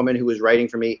had a woman who was writing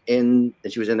for me and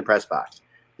she was in the press box.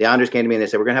 The Islanders came to me and they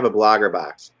said, we're going to have a blogger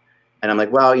box. And I'm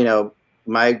like, well,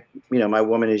 my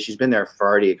woman she's been there for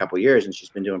already a couple of years and she's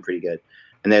been doing pretty good.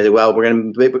 And they said, well,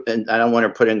 and I don't want to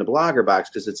put it in the blogger box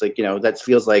because it's like, that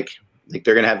feels like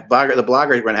they're going to have the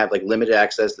bloggers are going to have like limited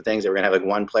access to things. They're going to have like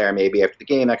one player maybe after the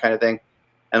game, that kind of thing.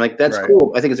 And like, that's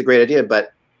cool. I think it's a great idea.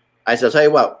 But I said, I'll tell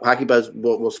you what, Hockey Buzz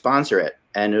will sponsor it.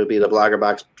 And it'll be the blogger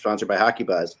box sponsored by Hockey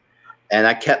Buzz. And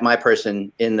I kept my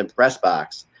person in the press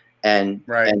box and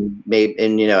made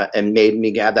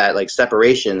me have that like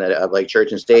separation of like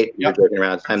church and state joking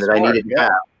around the time that I needed to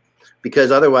have.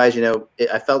 Because otherwise,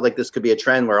 I felt like this could be a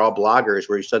trend where all bloggers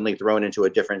were suddenly thrown into a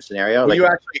different scenario. Well, you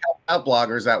actually help out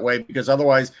bloggers that way because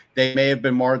otherwise they may have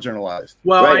been marginalized.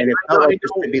 Well, and it felt like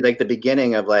this could be like the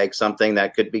beginning of like something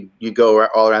that could be you go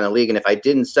all around the league. And if I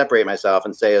didn't separate myself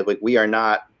and say like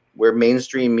we're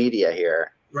mainstream media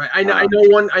here. Right. I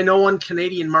know one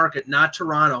Canadian market, not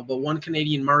Toronto, but one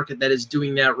Canadian market that is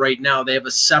doing that right now. They have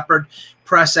a separate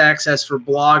press access for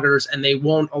bloggers, and they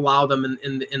won't allow them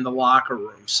in the locker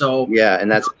room. So yeah, and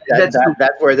that's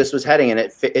where this was heading, and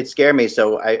it scared me.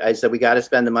 So I said we got to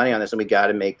spend the money on this, and we got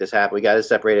to make this happen. We got to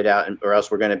separate it out, or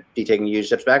else we're going to be taking huge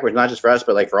steps backwards. Not just for us,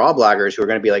 but like for all bloggers who are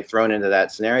going to be like thrown into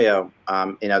that scenario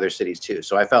in other cities too.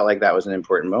 So I felt like that was an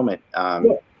important moment.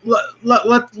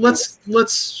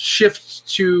 Let's shift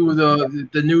to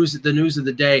the news of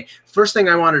the day. First thing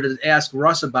I wanted to ask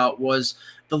Russ about was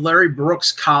the Larry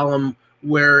Brooks column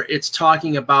where it's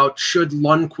talking about should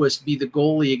Lundqvist be the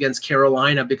goalie against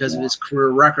Carolina because of his career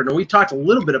record. And we talked a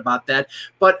little bit about that,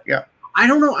 but I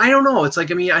don't know. It's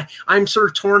like, I'm sort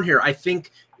of torn here. I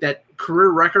think that career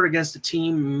record against a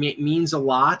team means a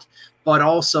lot, but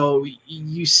also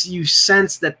you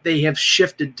sense that they have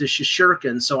shifted to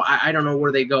Shesterkin. So I don't know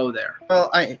where they go there.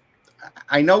 Well,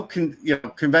 I know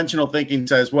conventional thinking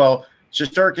says, well,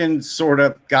 Shesterkin sort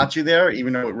of got you there,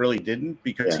 even though it really didn't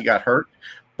because he got hurt.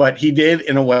 But he did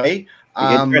in a way. He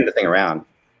did turn the thing around.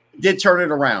 Did turn it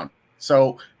around.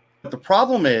 So the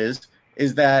problem is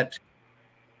that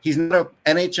he's not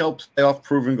an NHL playoff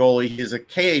proven goalie. He's a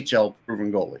KHL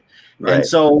proven goalie. Right. And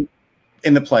so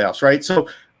in the playoffs, right? So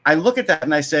I look at that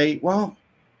and I say, well,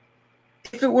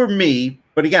 if it were me,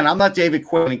 but again, I'm not David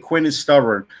Quinn, and Quinn is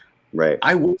stubborn. Right.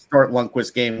 I would start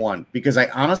Lundqvist game one because I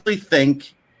honestly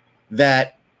think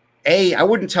that I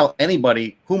wouldn't tell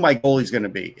anybody who my goalie's going to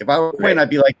be. If I were Quinn,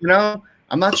 I'd be like,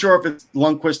 I'm not sure if it's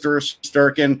Lundqvist or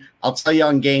Shesterkin. I'll tell you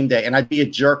on game day, and I'd be a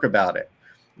jerk about it.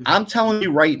 I'm telling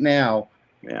you right now,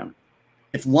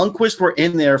 if Lundqvist were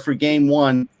in there for game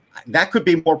one, that could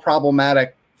be more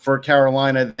problematic for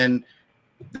Carolina than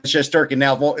Shesterkin.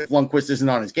 Now, if Lundqvist isn't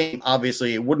on his game,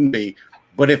 obviously it wouldn't be.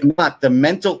 But if not, the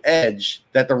mental edge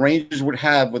that the Rangers would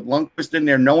have with Lundqvist in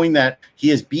there, knowing that he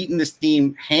has beaten this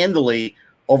team handily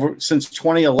since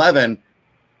 2011,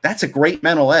 that's a great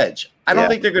mental edge. I don't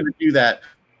think they're going to do that,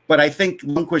 but I think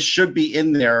Lundqvist should be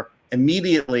in there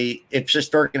immediately if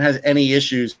Shesterkin has any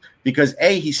issues, because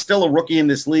A, he's still a rookie in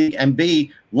this league, and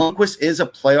B, Lundqvist is a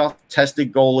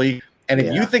playoff-tested goalie. And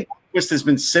if you think Lundqvist has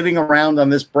been sitting around on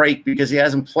this break because he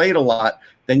hasn't played a lot,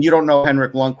 then you don't know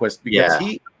Henrik Lundqvist, because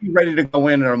he's ready to go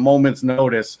in at a moment's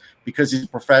notice because he's a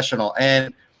professional.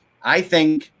 And I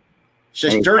think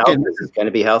Shesterkin is going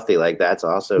to be healthy. Like, that's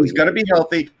also, he's going to be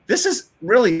healthy. This is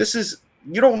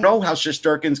you don't know how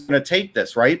Shesterkin's going to take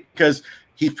this, right? Because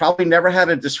he's probably never had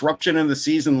a disruption in the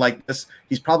season like this.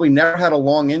 He's probably never had a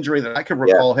long injury that I could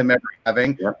recall him ever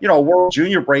having. You know, World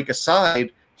Junior break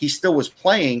aside, he still was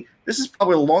playing. This is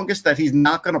probably the longest that he's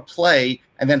not going to play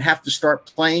and then have to start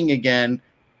playing again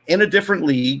in a different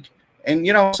league. And,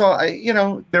 you know, so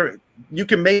you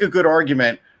can make a good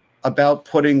argument about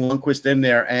putting Lundqvist in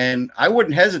there, and I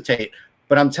wouldn't hesitate.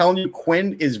 But I'm telling you,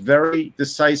 Quinn is very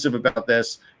decisive about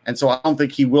this, and so I don't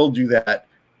think he will do that.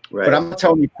 Right. But I'm not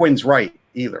telling you Quinn's right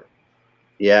either.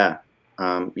 Yeah.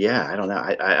 I don't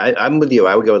know. I'm with you.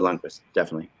 I would go with Lundqvist,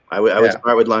 definitely. I would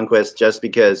start with Lundqvist just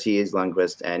because he is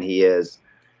Lundqvist, and he is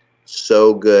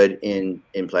so good in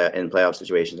playoff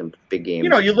situations and big games. You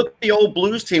know, you look at the old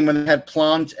Blues team when they had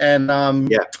Plant and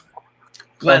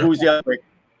Glenn who's the other?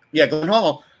 Yeah, Glenn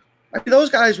Hall. I mean, those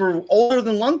guys were older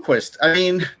than Lundqvist. I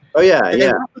mean,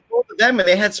 them, and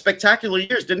they had spectacular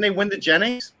years. Didn't they win the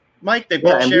Jennings, Mike? They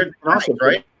both shared the Jennings,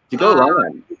 right? You go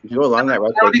along that. I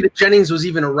don't think that Jennings was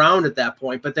even around at that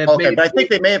point, but but I think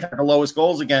they may have had the lowest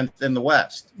goals against in the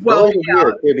West. Well,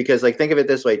 too, because like think of it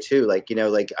this way too, like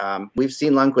we've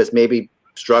seen Lundqvist maybe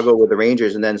struggle with the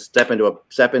Rangers and then step into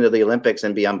the Olympics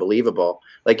and be unbelievable.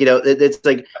 Like it's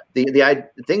like the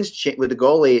things with the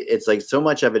goalie. It's like so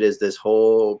much of it is this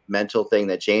whole mental thing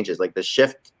that changes, like the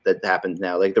shift that happens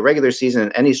now. Like the regular season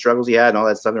and any struggles he had and all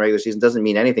that stuff in the regular season doesn't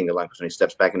mean anything to Lundqvist when he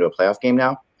steps back into a playoff game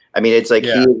now. I mean, it's like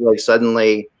he like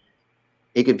suddenly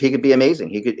he could be amazing.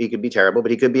 He could be terrible, but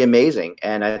he could be amazing.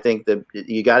 And I think that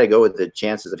you got to go with the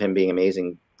chances of him being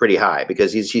amazing pretty high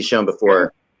because he's shown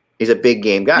before he's a big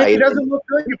game guy. He doesn't look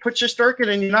good. You put Shesterkin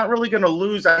and you're not really going to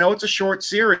lose. I know it's a short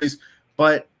series,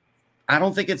 but I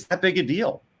don't think it's that big a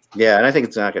deal. Yeah, and I think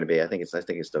it's not going to be. I think it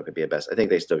still could be a best. I think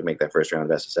they still can make that first round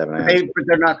best of 7. But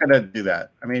they're not going to do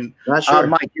that. I mean, not sure.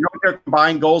 Mike, you know what their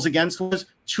combined goals against was?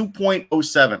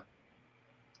 2.07.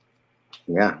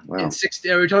 Yeah, wow. And 60,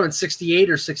 are we talking 68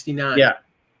 or 69? Yeah,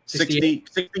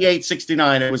 68,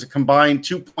 69. It was a combined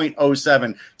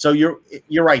 2.07. So you're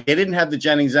right. They didn't have the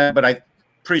Jennings end, but I'm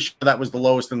pretty sure that was the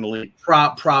lowest in the league.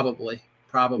 Probably.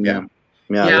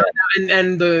 Yeah.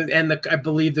 And I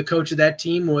believe the coach of that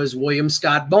team was William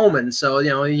Scott Bowman. So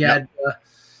he had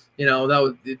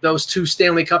those two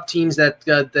Stanley Cup teams that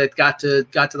got to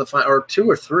the final, or 2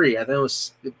 or 3. I think it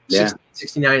was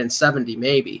 69 and 70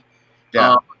 maybe.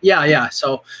 Yeah.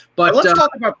 So, but let's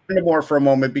talk about Brind'Amour for a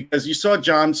moment, because you saw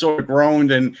John sort of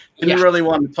groaned and didn't really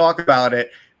want to talk about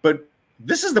it. But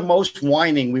this is the most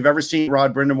whining we've ever seen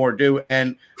Rod Brind'Amour do.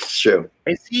 And it's true.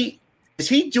 Is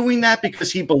he doing that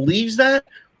because he believes that,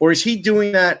 or is he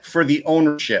doing that for the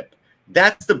ownership?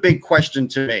 That's the big question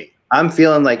to me. I'm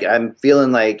feeling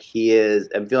like he is.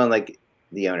 I'm feeling like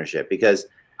the ownership, because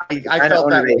I felt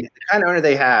that the kind of owner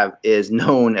they have is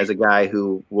known as a guy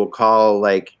who will call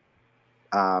like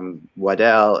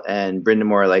Waddell and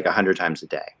Brind'Amour like 100 times a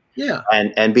day. Yeah,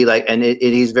 and be like, and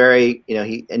he's very,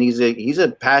 he's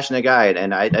a passionate guy,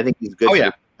 and I think he's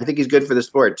good. I think he's good for the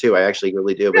sport too. I actually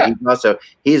really do. But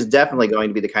he's definitely going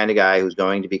to be the kind of guy who's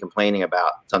going to be complaining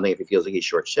about something if he feels like he's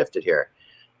short shifted here.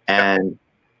 And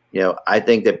I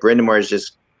think that Brind'Amour has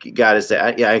just got to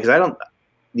say, because I don't.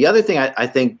 The other thing I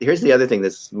think, here's the other thing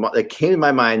that came to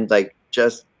my mind. Like,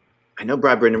 I know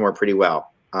Rod Brind'Amour pretty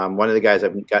well. One of the guys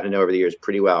I've gotten to know over the years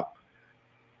pretty well.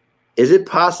 Is it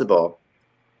possible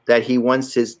that he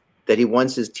wants his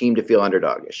team to feel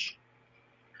underdogish?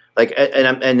 Like,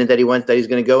 and that he's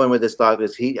going to go in with this thought,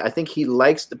 because I think he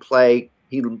likes to play.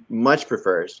 He much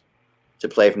prefers to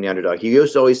play from the underdog. He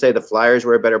used to always say the Flyers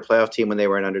were a better playoff team when they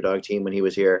were an underdog team when he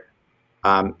was here.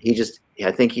 I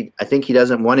think he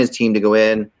doesn't want his team to go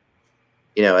in,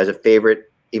 as a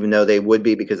favorite, even though they would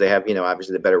be, because they have,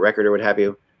 obviously the better record or what have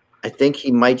you. I think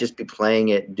he might just be playing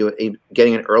it,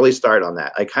 getting an early start on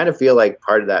that. I kind of feel like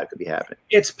part of that could be happening.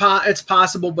 It's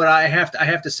possible, but I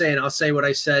have to say, and I'll say what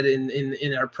I said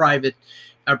in our private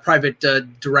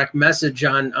direct message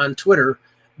on Twitter.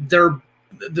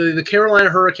 The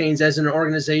Carolina Hurricanes as an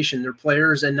organization, their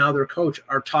players and now their coach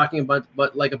are talking about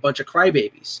like a bunch of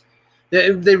crybabies.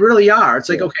 They really are. It's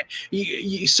like,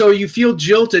 okay, so you feel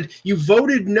jilted. You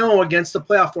voted no against the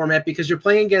playoff format because you're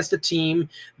playing against a team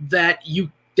that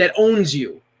owns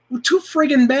you. too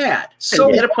friggin' bad. So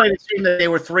they had to play the team that they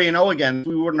were 3-0 again.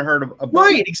 We wouldn't have heard of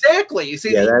right, exactly.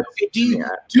 See,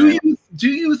 do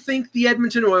you think the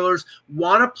Edmonton Oilers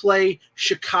want to play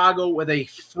Chicago with a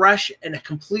fresh and a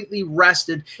completely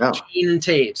rested Kane and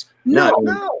Taves? No.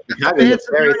 Chicago's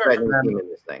a very threatening team in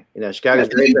this thing. Chicago's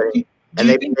very threatening.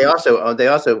 And they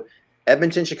also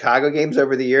Edmonton Chicago games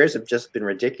over the years have just been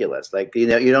ridiculous. Like, you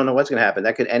don't know what's going to happen.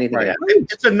 That could anything happen.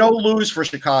 It's a no lose for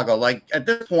Chicago. Like, at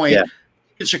this point,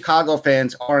 Chicago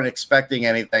fans aren't expecting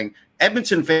anything.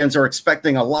 Edmonton fans are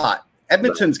expecting a lot.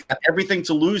 Edmonton's got everything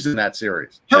to lose in that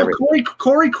series. Hell,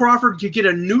 Corey Crawford could get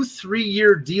a new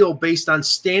 3-year deal based on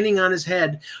standing on his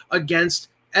head against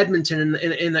Edmonton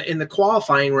in the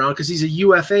qualifying round because he's a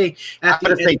UFA. I'm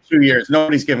going to say 2 years.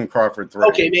 Nobody's giving Crawford 3.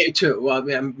 Okay, maybe 2. Well,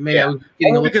 maybe I was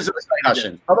getting only because of the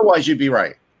discussion. Otherwise, you'd be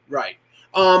right. Right.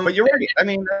 But you're right. I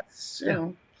mean, that's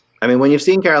I mean, when you've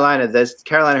seen Carolina, this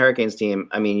Carolina Hurricanes team.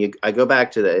 I mean, I go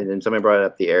back to and somebody brought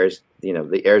up the Ayers.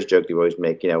 The Ayers joke you always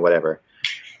make. Whatever.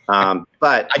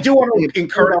 But I do want to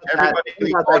encourage everybody in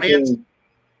the audience.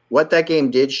 What that game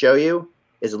did show you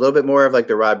is a little bit more of like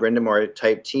the Rod Brindamore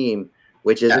type team,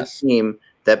 which is a team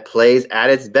that plays at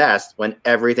its best when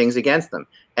everything's against them.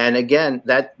 And again,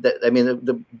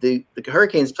 the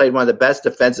Hurricanes played one of the best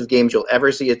defensive games you'll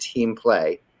ever see a team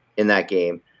play in that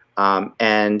game.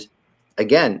 And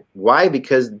again, why?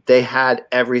 Because they had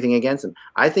everything against them.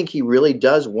 I think he really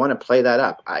does want to play that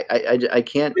up. I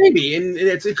can't. Maybe, and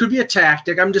it could be a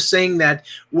tactic. I'm just saying that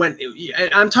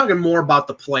I'm talking more about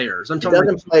the players. I'm talking.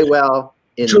 He doesn't play well.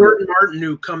 Jordan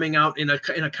Martineau coming out in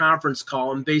a conference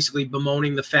call and basically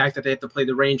bemoaning the fact that they have to play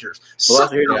the Rangers. Well,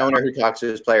 also, you're the owner who talks to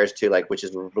his players too, which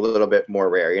is a little bit more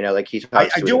rare. Like he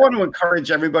talks. I do want to encourage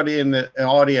everybody in the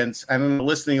audience and in the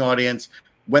listening audience,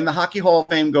 when the Hockey Hall of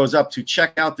Fame goes up, to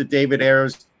check out the David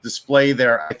Ayers display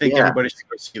there. I think everybody should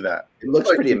go see that. It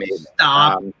looks pretty amazing.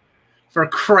 Stop. For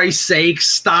Christ's sake,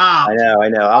 stop. I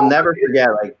know. I'll never forget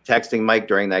texting Mike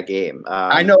during that game.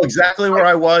 I know exactly where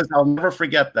I was. I'll never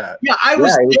forget that. Yeah, I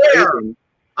was there.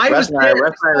 Russ and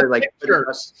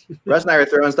I were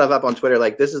throwing stuff up on Twitter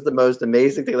this is the most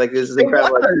amazing thing. This is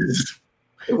incredible.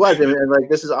 It was. And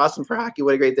this is awesome for hockey.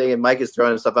 What a great thing. And Mike is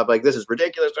throwing stuff up this is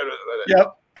ridiculous.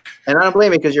 Yep. And I don't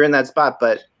blame you because you're in that spot,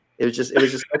 but it was just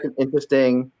such an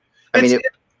interesting.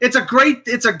 It's a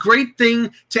great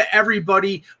thing to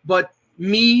everybody, but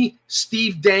me,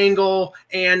 Steve Dangle,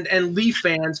 and Leaf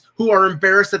fans who are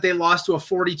embarrassed that they lost to a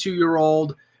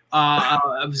 42-year-old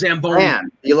Zamboni.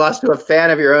 Man, you lost to a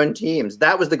fan of your own teams.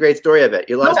 That was the great story of it.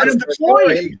 You lost an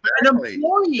employee.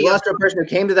 You lost to a person who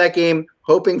came to that game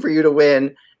hoping for you to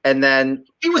win. And then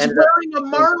he was wearing a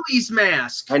Marlies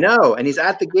mask. I know, and he's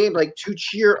at the game to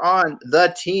cheer on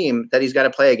the team that he's got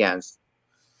to play against.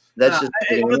 That's just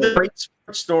one of the great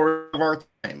sports stories of our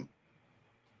time.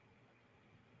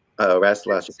 Oh, Russ,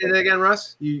 lost. Say that again,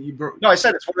 Russ. You broke. No, I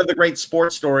said it's one of the great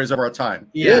sports stories of our time.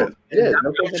 Yeah, it is.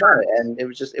 No question about it. And it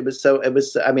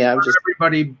was. I mean, I'm just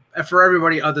for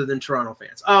everybody other than Toronto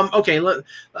fans. Okay.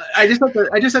 I just have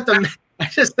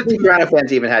to. Toronto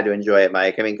fans even had to enjoy it,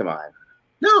 Mike. I mean, come on.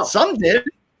 No, some did.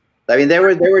 I mean, there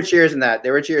were cheers in that.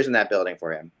 There were cheers in that building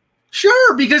for him.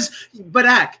 Sure,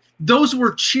 but those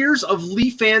were cheers of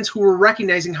Leaf fans who were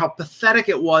recognizing how pathetic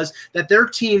it was that their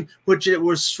team, which it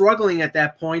was struggling at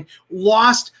that point,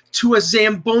 lost to a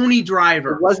Zamboni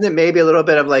driver. Wasn't it maybe a little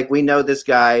bit of we know this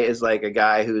guy is a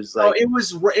guy who's Oh, it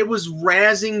was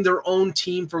razzing their own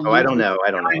team for. Oh, I don't know.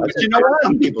 But you know what?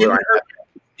 Some people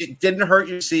it didn't hurt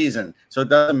your season, so it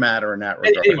doesn't matter in that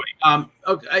regard. Anyway,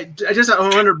 okay, I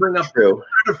wanted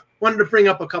to bring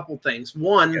up a couple things.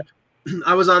 One,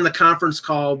 I was on the conference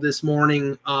call this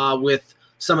morning with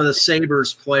some of the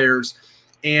Sabres players,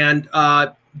 and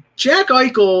Jack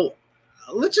Eichel.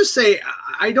 Let's just say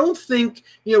I don't think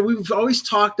we've always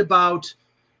talked about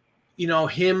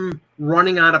him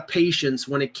running out of patience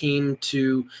when it came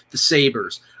to the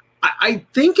Sabres. I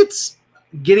think it's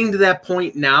getting to that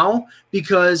point now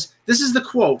because this is the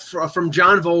quote from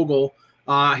John Vogel.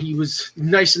 He was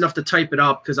nice enough to type it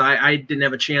up because I didn't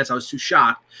have a chance. I was too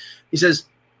shocked. He says,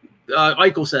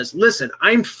 Eichel says, listen,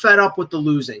 I'm fed up with the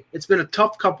losing. It's been a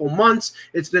tough couple months.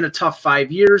 It's been a tough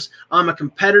 5 years. I'm a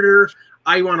competitor.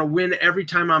 I want to win every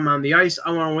time I'm on the ice.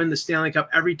 I want to win the Stanley Cup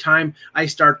every time I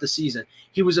start the season.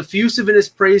 He was effusive in his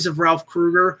praise of Ralph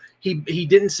Kruger. He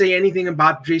didn't say anything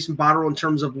about Jason Botterill in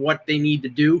terms of what they need to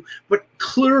do. But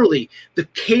clearly, the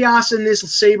chaos in this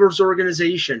Sabres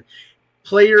organization,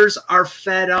 players are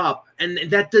fed up. And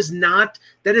that is not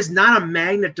a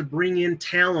magnet to bring in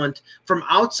talent from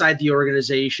outside the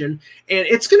organization. And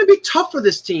it's going to be tough for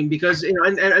this team because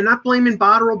I'm not blaming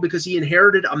Botterill because he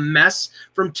inherited a mess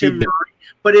from Tim Murray.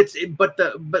 But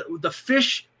the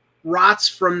fish rots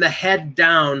from the head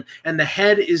down, and the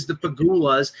head is the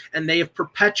Pagulas, and they have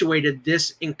perpetuated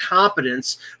this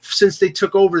incompetence since they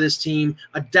took over this team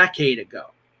a decade ago.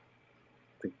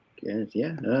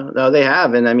 Yeah, no, they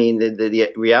have, and I mean,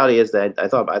 the reality is that I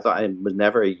thought I was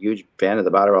never a huge fan of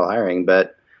the Botterill hiring,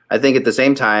 but I think at the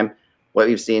same time, what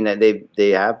we've seen that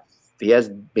he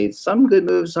has made some good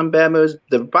moves, some bad moves.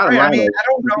 The bottom line, I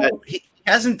don't know. He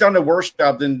hasn't done a worse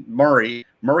job than Murray.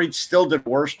 Murray still did a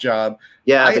worse job.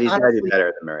 Yeah, but he's got to do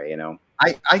better than Murray.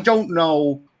 I don't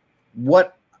know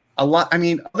what a lot. I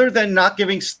mean, other than not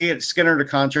giving Skinner the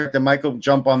contract, and Michael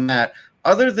jump on that.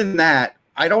 Other than that,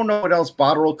 I don't know what else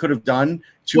Botterill could have done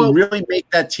to really make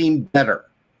that team better.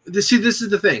 This is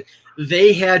the thing.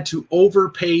 They had to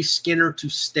overpay Skinner to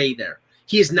stay there.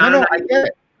 He is not. I get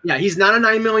it. Yeah, he's not a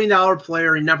 $9 million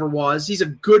player. He never was. He's a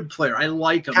good player. I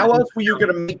like him. How else were you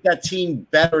going to make that team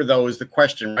better, though, is the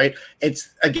question, right? It's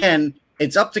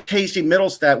up to Casey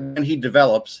Middlestat when he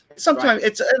develops. Sometimes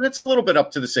it's a little bit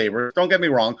up to the Sabres. Don't get me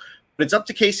wrong. But it's up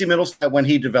to Casey Middlestat when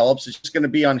he develops. It's just going to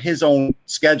be on his own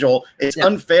schedule. It's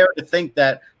unfair to think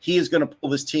that he is going to pull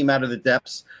this team out of the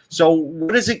depths. So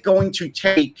what is it going to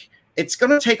take? It's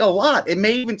going to take a lot. It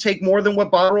may even take more than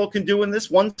what Botterill can do in this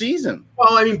one season.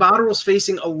 Well, I mean, Botterill's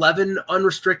facing 11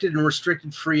 unrestricted and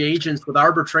restricted free agents with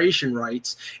arbitration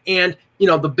rights. And,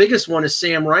 the biggest one is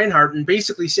Sam Reinhart. And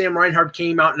basically, Sam Reinhart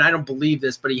came out, and I don't believe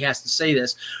this, but he has to say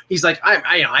this. He's like,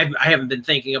 I haven't been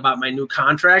thinking about my new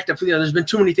contract. There's been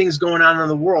too many things going on in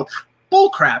the world.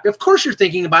 Bull crap. Of course you're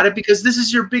thinking about it because this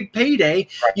is your big payday.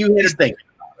 Right.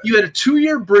 You had a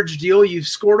 2-year bridge deal. You've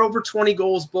scored over 20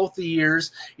 goals both the years.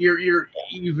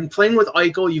 You've been playing with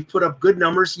Eichel. You've put up good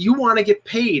numbers. You want to get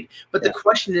paid. But the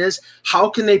question is, how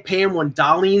can they pay him when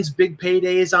Dahlin's big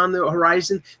payday is on the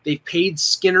horizon? They've paid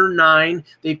Skinner 9.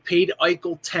 They've paid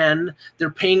Eichel 10.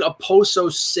 They're paying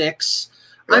Oposo 6.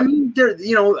 Yeah. I mean,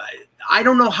 I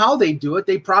don't know how they do it.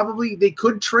 They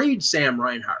could trade Sam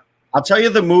Reinhart. I'll tell you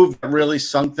the move that really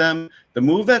sunk them. The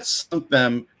move that sunk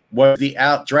them was the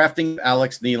drafting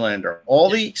Alex Nylander. All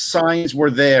the signs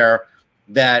were there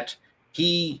that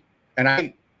he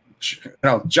and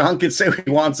John can say what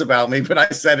he wants about me, but I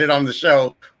said it on the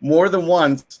show more than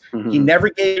once. Mm-hmm. He never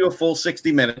gave you a full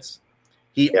 60 minutes.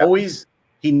 He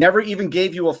never even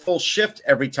gave you a full shift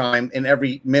every time in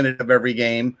every minute of every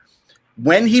game.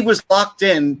 When he was locked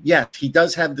in, yes, he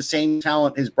does have the same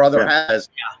talent his brother has.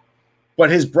 Yeah. But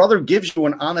his brother gives you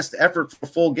an honest effort for a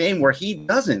full game where he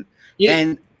doesn't. Yeah.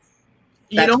 And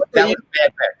that was a bad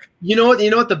pick. You know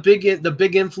what the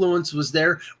big influence was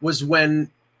there was when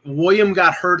William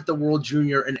got hurt at the World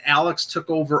Junior and Alex took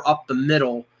over up the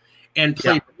middle and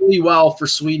played really well for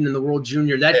Sweden in the World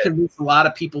Junior. That convinced a lot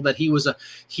of people that he was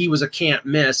a can't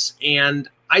miss. And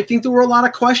I think there were a lot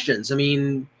of questions. I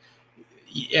mean,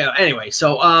 anyway,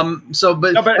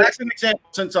 but as an example,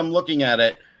 since I'm looking at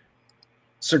it,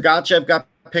 Sergachev got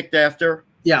picked after.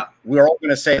 Yeah. We're all going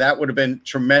to say that would have been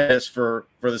tremendous for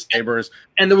the Sabres.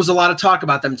 And there was a lot of talk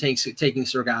about them taking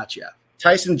Sergachev.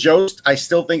 Tyson Jost, I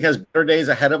still think, has better days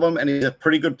ahead of him, and he's a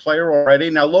pretty good player already.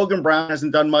 Now, Logan Brown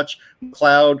hasn't done much.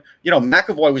 McLeod,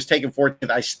 McAvoy was taken 14th.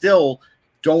 I still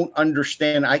don't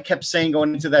understand. I kept saying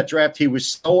going into that draft, he was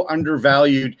so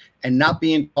undervalued and not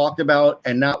being talked about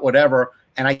and not whatever.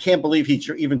 And I can't believe he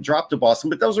even dropped to Boston.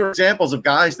 But those are examples of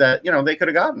guys that, they could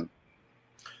have gotten.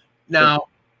 Now,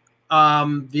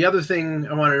 the other thing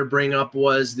I wanted to bring up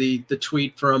was the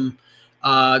tweet from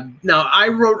now I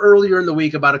wrote earlier in the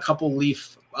week about a couple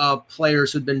Leaf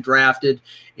players who'd been drafted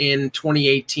in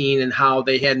 2018 and how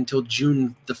they had until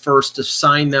June the 1st to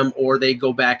sign them or they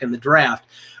go back in the draft.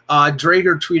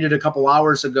 Drager tweeted a couple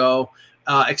hours ago,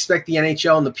 expect the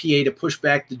NHL and the PA to push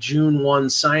back the June 1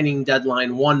 signing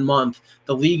deadline 1 month.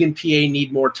 The league and PA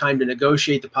need more time to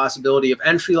negotiate the possibility of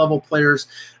entry-level players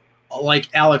like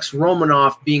Alex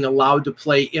Romanoff being allowed to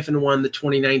play if and when the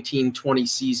 2019-20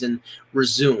 season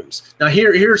resumes. Now,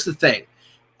 here's the thing.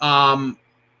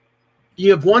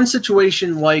 You have one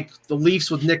situation like the Leafs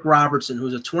with Nick Robertson,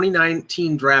 who's a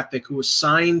 2019 draft pick who was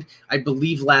signed, I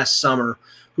believe, last summer.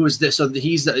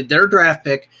 He's their draft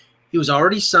pick. He was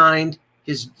already signed.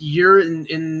 His year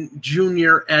in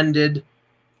junior ended.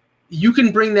 You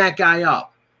can bring that guy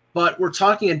up. But we're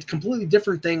talking a completely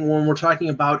different thing when we're talking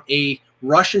about a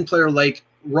Russian player like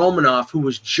Romanov, who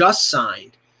was just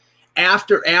signed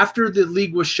after the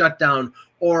league was shut down,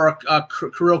 or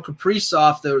Kirill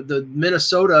Kaprizov, the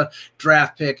Minnesota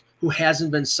draft pick, who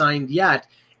hasn't been signed yet.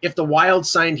 If the Wild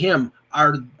signed him,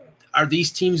 are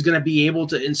these teams going to be able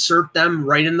to insert them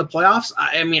right in the playoffs?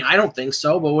 I mean, I don't think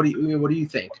so. But what do you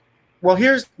think? Well,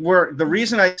 here's where the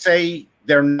reason I say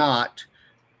they're not.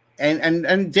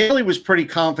 and Daly was pretty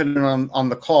confident on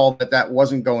the call that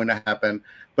wasn't going to happen.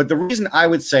 But the reason I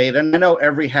would say it, and I know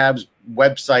every Habs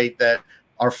website that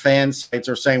our fan sites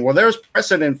are saying, well, there's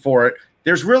precedent for it.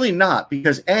 There's really not,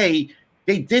 because they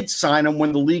did sign him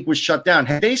when the league was shut down.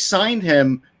 Had they signed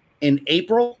him in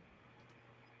April,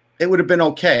 it would have been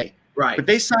okay. Right. But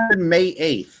they signed him May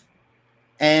 8th.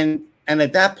 And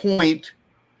at that point,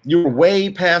 you were way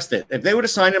past it. If they would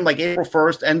have signed him like April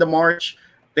 1st, end of March,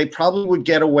 they probably would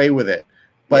get away with it.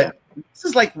 But this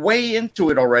is like way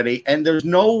into it already, and there's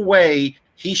no way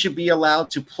he should be allowed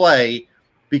to play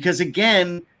because,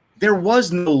 again, there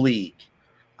was no league.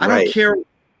 I don't care.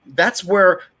 That's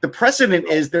where the precedent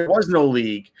is. There was no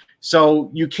league.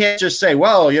 So you can't just say,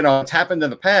 well, it's happened in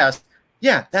the past.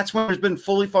 Yeah, that's when there's been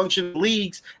fully functioning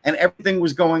leagues and everything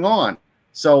was going on.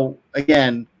 So,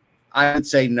 again, I would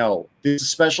say no. These are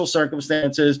special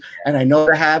circumstances, and I know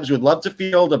the Habs would love to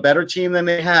field a better team than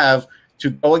they have to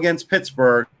go against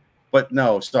Pittsburgh, but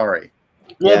no, sorry.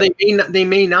 Well, they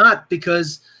may not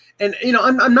because, and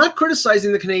I'm not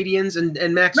criticizing the Canadians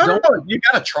and Max. No, you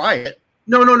got to try it.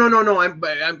 No.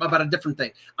 I'm about a different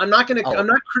thing. I'm not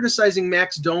criticizing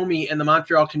Max Domi and the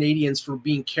Montreal Canadiens for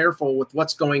being careful with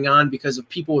what's going on because of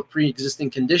people with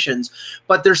pre-existing conditions.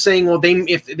 But they're saying, well,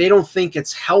 if they don't think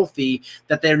it's healthy,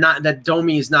 that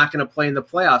Domi is not going to play in the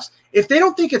playoffs. If they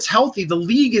don't think it's healthy, the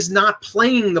league is not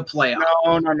playing the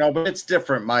playoffs. No, but it's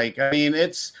different, Mike. I mean,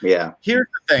 here's the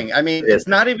thing. I mean, it's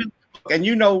not even, and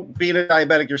being a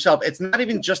diabetic yourself, it's not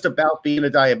even just about being a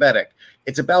diabetic.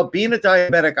 It's about being a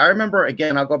diabetic. I remember,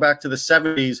 again, I'll go back to the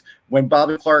 70s when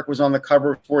Bobby Clark was on the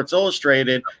cover of Sports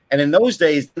Illustrated. And in those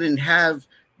days, they didn't have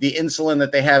the insulin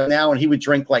that they have now. And he would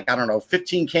drink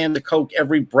 15 cans of Coke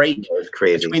every break. It was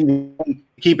crazy. To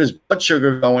keep his blood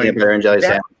sugar going. Peanut butter and jelly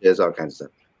sandwiches, all kinds of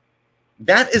stuff.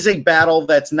 That is a battle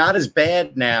that's not as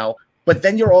bad now, but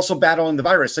then you're also battling the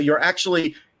virus. So you're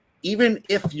actually, even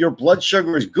if your blood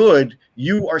sugar is good,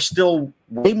 you are still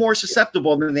way more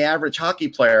susceptible than the average hockey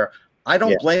player. I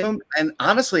don't blame him. And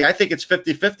honestly, I think it's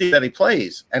 50-50 that he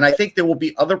plays. And I think there will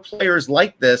be other players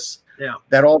like this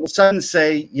that all of a sudden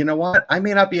say, you know what, I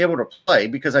may not be able to play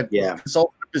because I've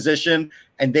consulted a physician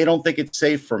and they don't think it's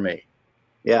safe for me.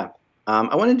 Yeah.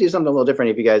 I want to do something a little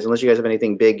different unless you guys have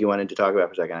anything big you wanted to talk about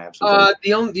for a second. I have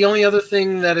something. The only other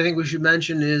thing that I think we should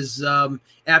mention is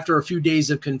after a few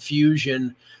days of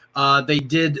confusion, they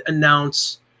did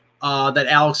announce that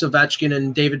Alex Ovechkin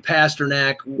and David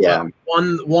Pasternak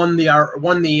won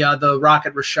the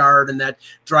Rocket Richard, and that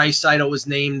Draisaitl was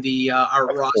named the our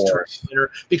Ross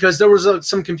winner because there was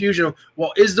some confusion of,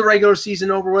 well, is the regular season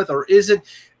over with, or is it?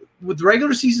 With the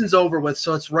regular season's over with,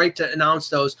 so it's right to announce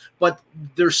those. But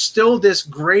there's still this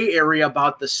gray area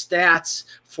about the stats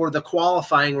for the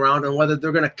qualifying round and whether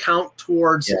they're going to count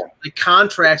towards the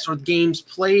contracts or games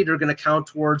played are going to count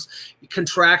towards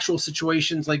contractual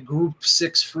situations like Group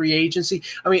 6 free agency.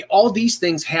 I mean, all these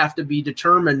things have to be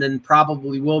determined and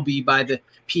probably will be by the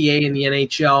PA and the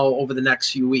NHL over the next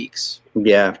few weeks.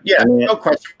 Yeah. I mean, no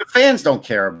question. The fans don't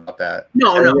care about that.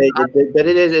 But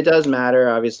it does matter,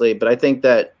 obviously. But I think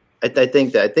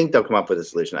they'll come up with a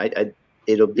solution.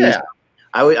 It'll be. Yeah.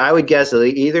 I would guess it'll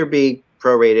either be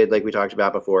prorated, like we talked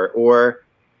about before, or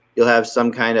you'll have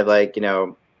some kind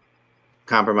of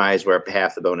compromise where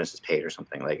half the bonus is paid or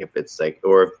something. Like if it's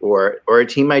or a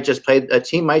team might just pay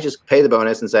the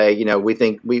bonus and say, we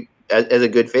think as a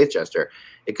good faith gesture.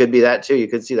 It could be that too. You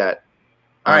could see that.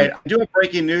 All right, I'm doing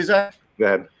breaking news. Go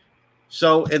ahead.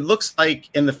 So it looks like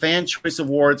in the Fan Choice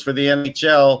Awards for the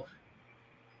NHL,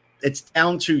 it's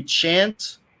down to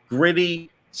Chance, Gritty,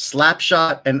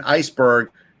 Slapshot, and Iceberg.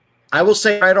 I will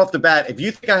say right off the bat, if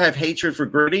you think I have hatred for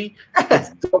Gritty,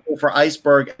 it's double for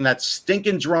Iceberg and that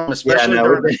stinking drum, especially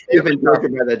we've been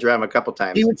talking about that drum a couple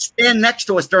times. He would stand next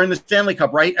to us during the Stanley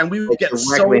Cup, right? And we would get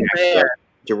so mad.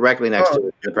 Directly next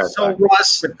to the press box.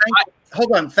 Russ,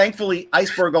 hold on. Thankfully,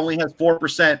 Iceberg only has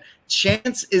 4%.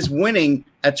 Chance is winning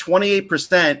at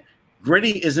 28%.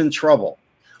 Gritty is in trouble.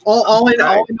 All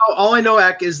I know,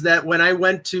 Eck, is that when I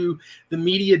went to the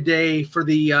media day for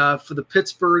the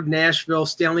Pittsburgh-Nashville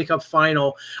Stanley Cup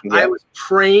final, I was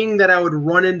praying that I would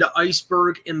run into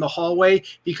Iceberg in the hallway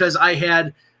because I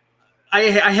had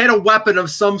a weapon of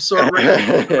some sort.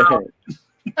 Yeah.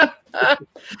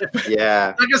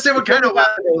 I'm not gonna say what kind of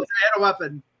weapon. I had a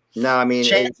weapon. No, I mean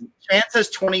Chance has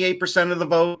 28% of the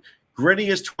vote. Gritty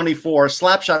is 24.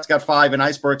 Slapshot's got 5, and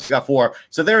Iceberg's got 4.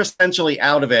 So they're essentially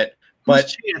out of it.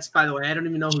 But Chance, by the way, I don't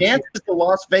even know. Chance is the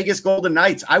Las Vegas Golden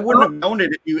Knights. I wouldn't have known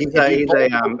it if you. He's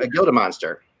a Gilda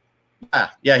monster.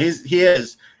 Yeah, he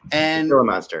is, and Gila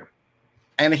monster,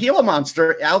 and a Gila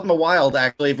monster out in the wild.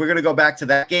 Actually, if we're going to go back to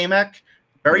that game,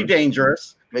 very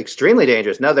dangerous. Extremely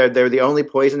dangerous. No, they're the only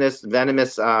poisonous,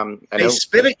 venomous. They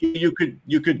spit at you.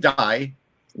 You could die.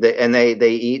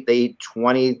 They eat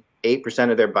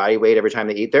 28% of their body weight every time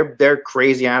they eat. They're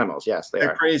crazy animals. Yes,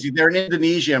 they're crazy. They're in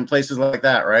Indonesia and places like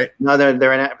that, right? No,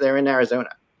 they're in Arizona.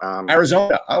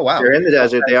 Arizona. Oh wow. They're in the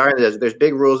desert. They are in the desert. There's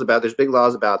big laws about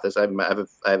this. I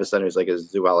have a son who's like a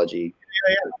zoology.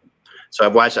 Yeah. So I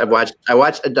watched.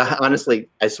 Honestly,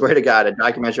 I swear to God, a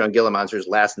documentary on Gila monsters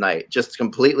last night. Just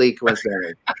completely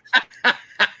coincidentally.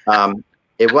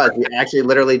 It was. He actually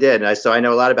literally did, and I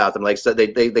know a lot about them. Like, so they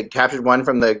captured one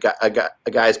from a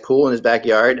guy's pool in his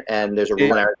backyard, and there's a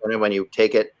rule in Arizona when you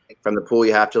take it from the pool,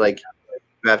 you have to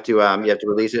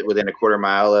release it within a quarter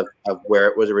mile of where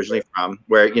it was originally from,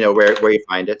 where you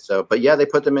find it. So, but yeah, they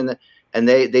put them in and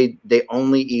they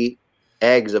only eat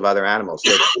eggs of other animals.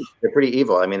 So they're pretty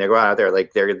evil. I mean, they're going out there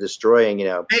like they're destroying.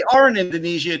 They are in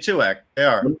Indonesia too, Ek. They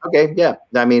are. Okay, yeah.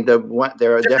 I mean, there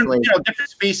are definitely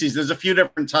different species. There's a few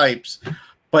different types,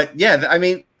 but yeah, I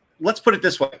mean, let's put it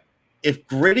this way: if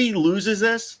Gritty loses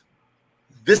this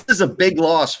is a big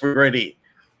loss for Gritty.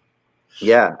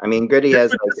 Yeah, I mean, Gritty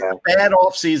has a bad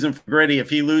off season for Gritty if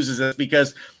he loses this,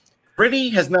 because Gritty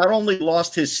has not only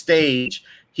lost his stage,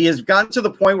 he has gotten to the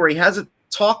point where he has a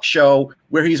talk show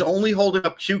where he's only holding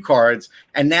up cue cards,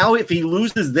 and now if he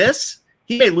loses this,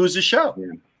 he may lose his show.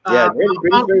 Gritty's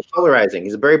very polarizing.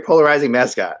 He's a very polarizing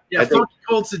mascot. Yeah, Funky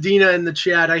Cold Sedina in the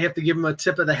chat. I have to give him a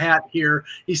tip of the hat here.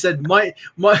 He said Mike's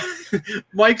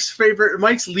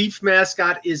Leaf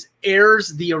mascot is Ayers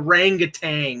the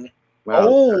orangutan. Wow.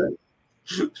 Oh.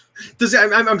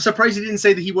 I'm surprised he didn't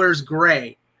say that he wears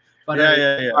gray. But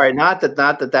yeah. All right, not that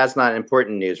that's not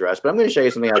important news, Russ, but I'm going to show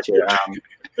you something else here.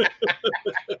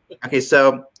 Okay,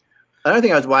 so another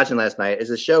thing I was watching last night is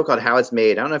a show called How It's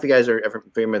Made. I don't know if you guys are ever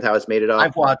familiar with How It's Made at all.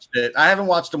 I've watched it. I haven't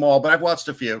watched them all, but I've watched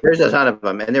a few. There's a ton of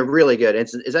them, and they're really good.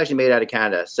 It's actually made out of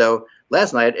Canada. So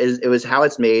last night it was How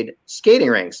It's Made skating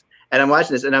rinks. And I'm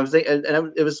watching this, and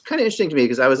it was kind of interesting to me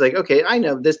because I was like, okay, I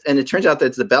know this, and it turns out that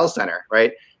it's the Bell Center,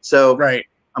 right? So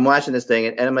I'm watching this thing,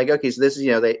 and I'm like, okay, so this is,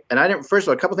 first of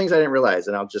all, a couple things I didn't realize,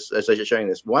 and I'll just showing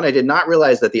this. One, I did not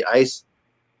realize that the ice,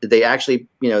 they actually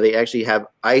have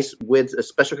ice with a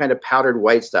special kind of powdered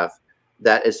white stuff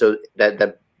that is so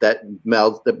that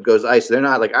melts, that goes ice. So they're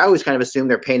not like, I always kind of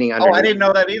assumed they're painting underneath. Oh, I didn't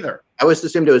know that either. I always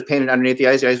assumed it was painted underneath the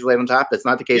ice was laid on top. That's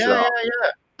not the case at all.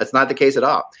 Yeah. That's not the case at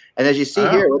all. And as you see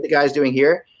here, what the guy's doing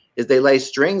here is they lay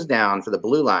strings down for the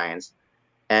blue lines,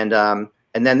 and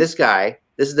then this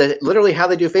is literally how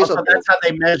they do face-off. So that's how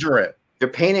they measure it. They're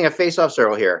painting a face-off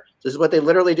circle here. So this is what they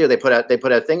literally do. They put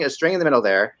a string in the middle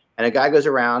there, and a guy goes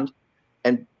around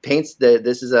and paints they're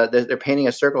painting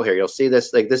a circle here. You'll see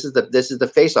this, like this is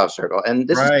the face-off circle, and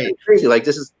this is crazy. Like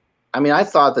this is. I mean, I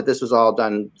thought that this was all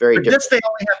done very different. This they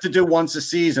only have to do once a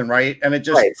season, right? And it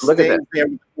just look stays at there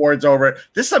with the boards over it.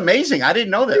 This is amazing. I didn't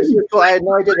know this. I had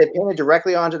no idea. They painted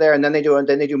directly onto there, and then they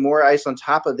do more ice on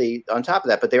top of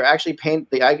that. But they're actually paint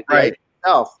the ice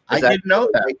itself. I didn't know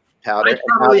that. Powder. I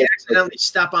probably accidentally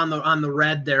step on the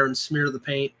red there and smear the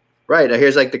paint. Right.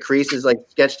 Here's like the creases like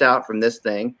sketched out from this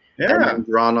thing, and then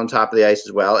drawn on top of the ice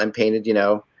as well, and painted.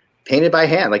 Painted by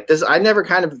hand like this. I never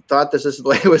kind of thought this is the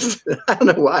way it was. I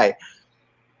don't know why,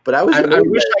 but I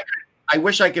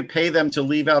wish I could pay them to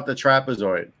leave out the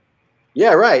trapezoid.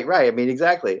 Yeah, right. I mean,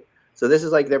 exactly. So this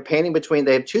is like they're painting between.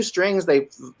 They have two strings. They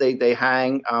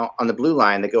hang on the blue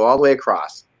line that go all the way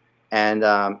across. And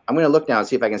I'm going to look now and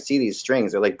see if I can see these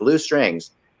strings. They're like blue strings,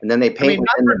 and then they paint.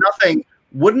 I mean, not for nothing.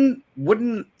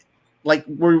 Wouldn't like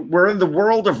we're in the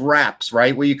world of wraps,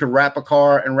 right? Where you could wrap a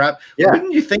car and wrap. Yeah.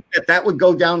 Wouldn't you think that would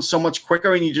go down so much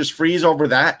quicker and you just freeze over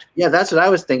that? Yeah, that's what I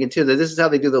was thinking too. That this is how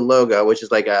they do the logo, which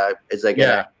is like an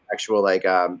actual like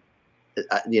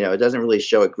it doesn't really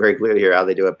show it very clearly here how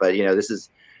they do it, but this is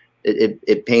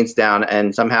it paints down,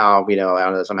 and somehow I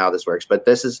don't know, somehow this works, but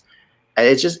this is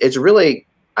it's really.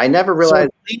 I never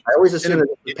realized. I always assumed that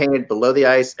it was painted below the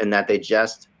ice, and that they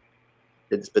just.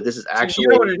 But this is actually.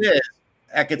 So you know what it is?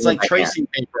 It's like tracing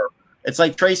paper. It's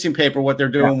like tracing paper. What they're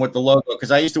doing with the logo,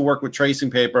 because I used to work with tracing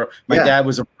paper. My dad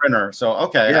was a printer, so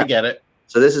I get it.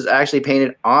 So this is actually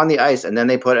painted on the ice, and then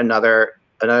they put another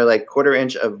like quarter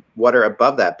inch of water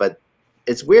above that. But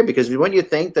it's weird because wouldn't you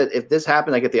think that if this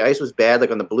happened, like if the ice was bad,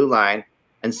 like on the blue line,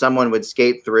 and someone would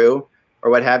skate through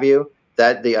or what have you,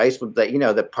 that the ice would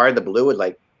that part of the blue would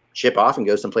like chip off and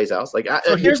go someplace else. Like,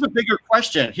 so here's the bigger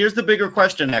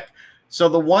question. Ek. So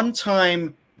the one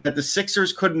time that the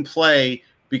Sixers couldn't play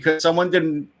because someone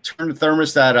didn't turn the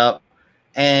thermostat up,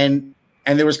 and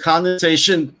there was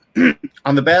condensation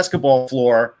on the basketball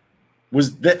floor,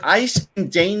 was the ice in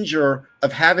danger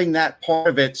of having that part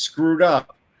of it screwed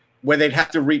up? where they'd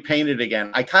have to repaint it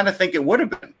again. I kind of think it would have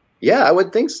been. Yeah, I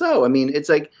would think so. I mean, it's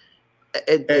like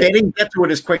they didn't get to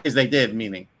it as quick as they did.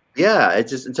 Meaning, yeah,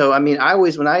 it's just so. I mean, I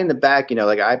always when I in the back,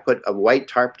 like I put a white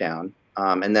tarp down,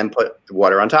 and then put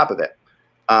water on top of it.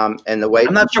 And the way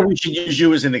I'm not sure we should use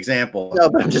you as an example. No,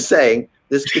 but I'm just saying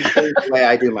this could change the way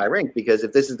I do my rink, because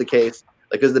if this is the case,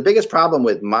 because the biggest problem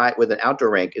with an outdoor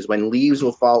rink is when leaves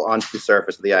will fall onto the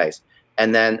surface of the ice,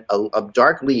 and then a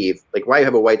dark leaf, like why you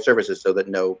have a white surface is so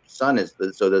that the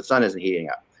sun isn't heating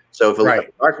up. So if a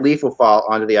dark leaf will fall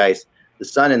onto the ice, the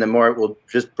sun and the more will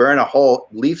just burn a hole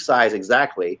leaf size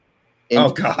exactly.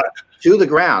 To the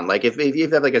ground. Like if you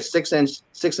have like a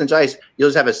 6-inch ice, you'll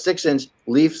just have a 6-inch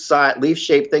leaf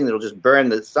shaped thing that'll just burn.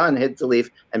 The sun hits the leaf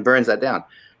and burns that down.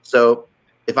 So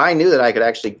if I knew that I could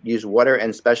actually use water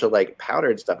and special like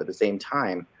powdered stuff at the same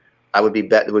time, it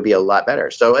would be a lot better.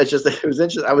 So it was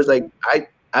interesting. I was like, I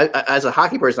as a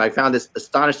hockey person, I found this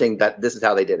astonishing that this is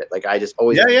how they did it. Like I just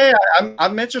always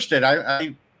I'm interested.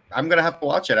 I'm gonna have to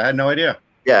watch it. I had no idea.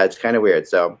 Yeah, it's kind of weird.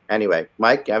 So anyway,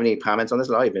 Mike, do you have any comments on this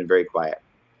at all? You've been very quiet.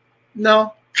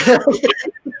 No.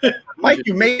 Mike,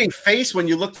 you made a face when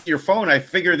you looked at your phone. I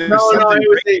figured there was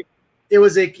something. It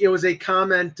was a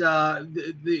comment.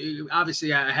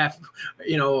 Obviously, I have,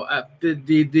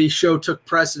 the show took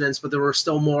precedence, but there were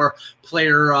still more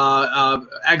player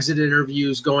exit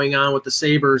interviews going on with the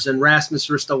Sabres, and Rasmus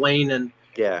Ristolainen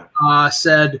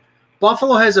said,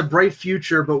 Buffalo has a bright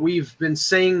future, but we've been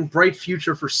saying bright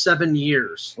future for 7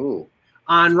 years. Ooh.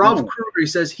 On Ralph Kruger, he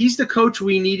says, he's the coach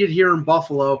we needed here in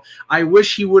Buffalo. I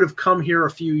wish he would have come here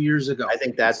a few years ago. I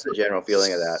think that's the general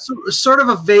feeling of that. Sort of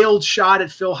a veiled shot at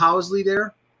Phil Housley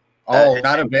there. Oh,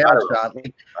 not a veiled shot.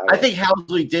 I think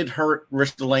Housley did hurt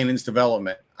Ristolainen's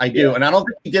development. I do. Yeah. And I don't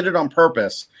think he did it on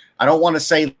purpose. I don't want to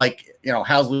say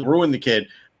Housley ruined the kid,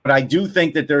 but I do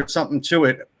think that there's something to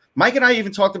it. Mike and I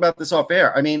even talked about this off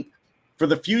air. I mean, for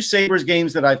the few Sabres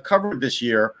games that I've covered this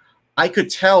year, I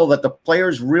could tell that the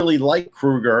players really like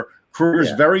Kruger.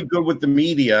 Kruger's very good with the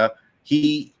media.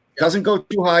 He doesn't go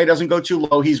too high, doesn't go too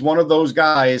low. He's one of those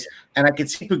guys. And I could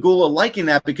see Pegula liking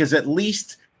that because at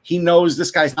least he knows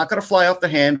this guy's not going to fly off the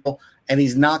handle and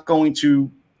he's not going to,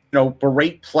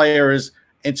 berate players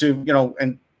into,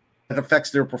 and it affects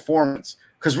their performance.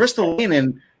 Because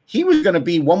Ristolainen, he was going to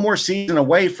be one more season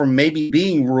away from maybe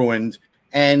being ruined.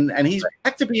 And he's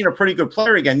back to being a pretty good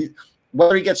player again.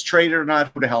 Whether he gets traded or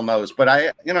not, who the hell knows?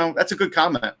 But that's a good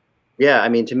comment. Yeah, I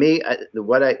mean, to me,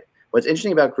 what's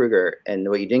interesting about Kruger and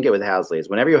what you didn't get with Housley is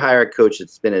whenever you hire a coach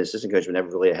that's been an assistant coach but never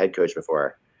really a head coach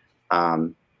before,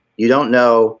 you don't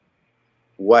know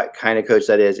what kind of coach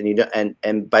that is, and you don't.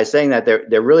 And by saying that,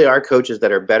 there really are coaches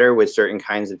that are better with certain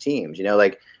kinds of teams.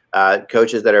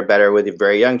 Coaches that are better with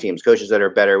very young teams, coaches that are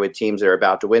better with teams that are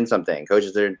about to win something,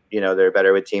 coaches that are they're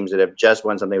better with teams that have just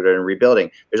won something that are in rebuilding.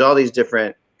 There's all these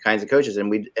different kinds of coaches,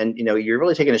 and you're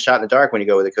really taking a shot in the dark when you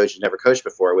go with a coach who's never coached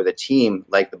before with a team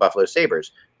like the Buffalo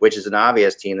Sabres, which is an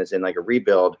obvious team that's in like a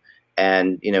rebuild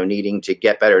and needing to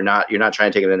get better. You're not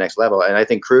trying to take it to the next level. And I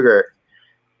think Kruger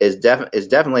is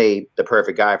definitely the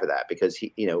perfect guy for that because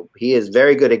he is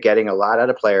very good at getting a lot out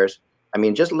of players. I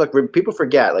mean, just look, people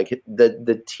forget like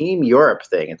the Team Europe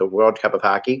thing at the World Cup of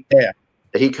Hockey. Yeah,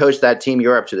 that he coached that Team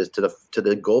Europe to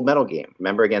the gold medal game.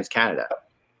 Remember against Canada.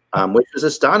 Which was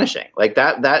astonishing. Like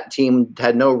that team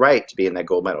had no right to be in that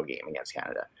gold medal game against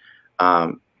Canada.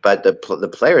 But the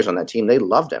players on that team, they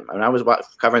loved him. And I was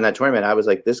covering that tournament. I was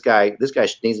like, this guy needs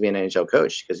to be an NHL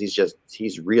coach because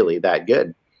he's really that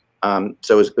good.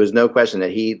 So it was no question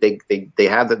that they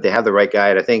have the right guy.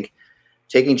 And I think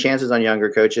taking chances on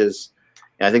younger coaches.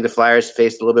 And I think the Flyers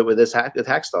faced a little bit with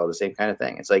Hackstall, the same kind of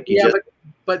thing. It's like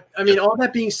but I mean, all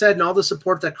that being said, and all the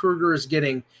support that Kruger is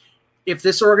getting. If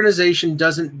this organization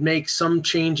doesn't make some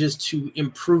changes to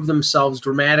improve themselves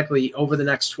dramatically over the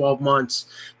next 12 months,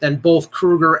 then both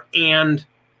Kruger and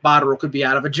Botterill could be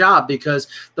out of a job because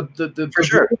the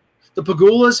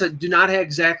Pegulas do not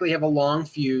exactly have a long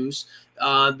fuse.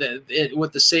 With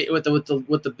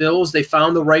the Bills, they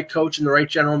found the right coach and the right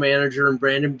general manager in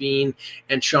Brandon Beane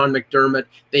and Sean McDermott.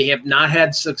 They have not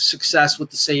had success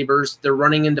with the Sabres. They're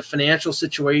running into financial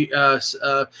situations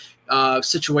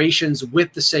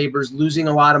with the Sabres, losing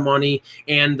a lot of money,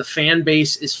 and the fan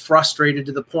base is frustrated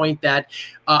to the point that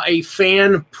a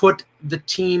fan put the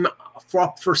team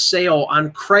up for sale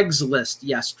on Craigslist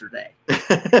yesterday.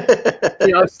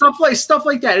 Stuff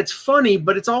like that. It's funny,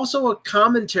 but it's also a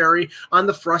commentary on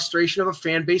the frustration of a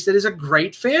fan base that is a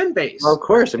great fan base. Well, of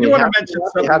course. I mean, how could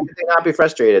they not be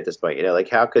frustrated at this point?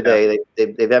 How could they?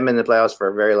 They've been in the playoffs for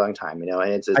a very long time. And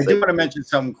I do want to mention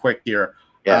something quick here.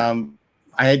 Yeah.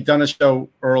 I had done a show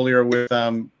earlier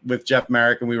with Jeff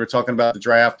Merrick, and we were talking about the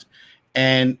draft.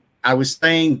 And I was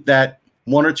saying that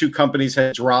one or two companies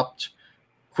had dropped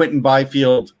Quentin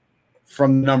Byfield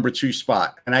from the number 2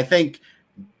 spot. And I think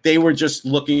they were just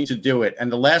looking to do it.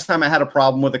 And the last time I had a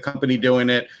problem with a company doing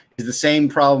it is the same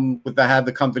problem with I had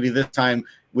the company this time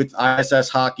with ISS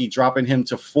Hockey dropping him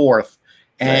to 4th.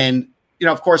 And,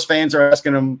 of course, fans are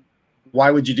asking him, why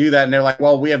would you do that? And they're like,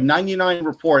 well, we have 99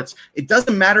 reports. It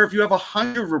doesn't matter if you have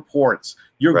 100 reports.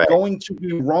 You're going to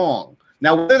be wrong.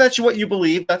 Now, whether that's what you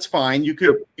believe, that's fine. You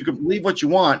could believe what you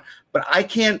want. But I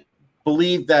can't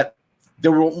believe that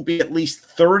there won't be at least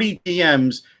 30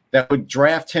 GMs that would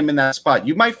draft him in that spot.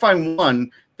 You might find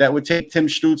one that would take Tim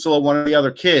Stutzel or one of the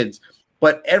other kids,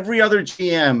 but every other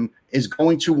GM is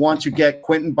going to want to get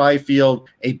Quentin Byfield,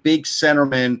 a big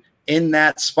centerman, in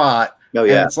that spot. Oh,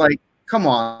 yeah. And it's like, come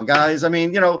on, guys. I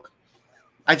mean,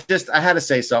 I had to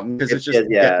say something because it's just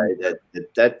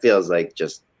that feels like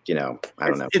just, I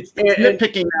don't know. It's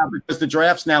nitpicking now because the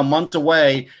draft's now months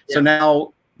away. Yeah. So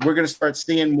now we're going to start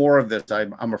seeing more of this,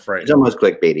 I'm afraid. It's almost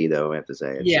clickbaity, though, I have to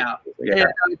say.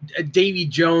 Davey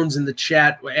Jones in the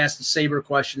chat asked the Sabre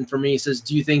question for me. He says,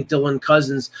 do you think Dylan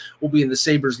Cousins will be in the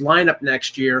Sabres lineup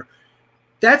next year?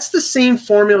 That's the same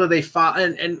formula they fought.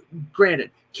 And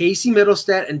granted, Casey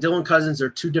Middlestat and Dylan Cousins are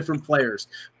two different players.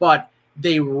 But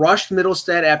they rushed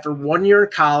Middlestat after 1 year in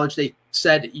college. They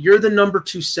said, you're the number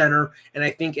 2 center, and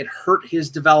I think it hurt his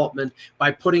development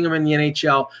by putting him in the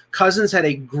NHL. Cousins had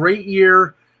a great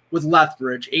year with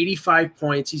Lethbridge, 85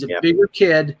 points. He's a bigger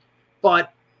kid,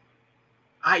 but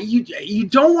you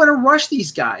don't want to rush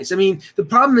these guys. I mean, the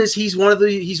problem is he's one of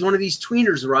these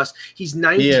tweeners, Russ. He's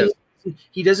 19.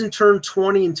 He doesn't turn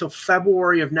 20 until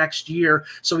February of next year,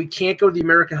 so he can't go to the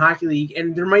American Hockey League,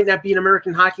 and there might not be an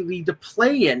American Hockey League to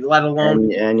play in, let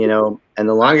alone. And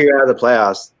the longer you're out of the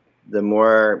playoffs, the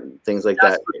more things like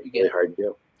that get hard to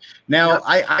do. Now,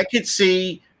 I could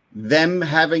see them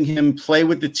having him play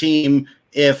with the team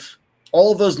if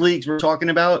all those leagues we're talking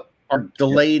about are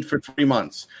delayed for 3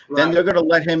 months. Then they're going to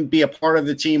let him be a part of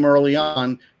the team early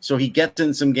on so he gets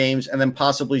in some games and then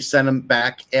possibly send him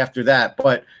back after that.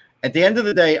 But at the end of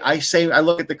the day, I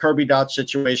look at the Kirby Dodge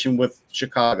situation with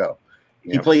Chicago.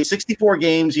 He played 64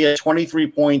 games. He had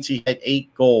 23 points. He had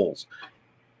 8 goals.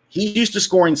 He's used to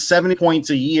scoring 70 points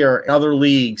a year in other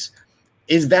leagues.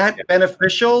 Is that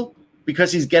beneficial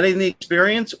because he's getting the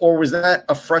experience, or was that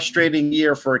a frustrating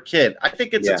year for a kid? I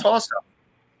think it's a toss-up.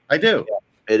 I do.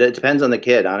 It depends on the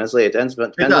kid, honestly. It depends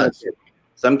on the kid.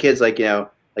 Some kids, like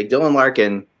Dylan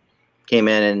Larkin came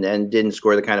in and didn't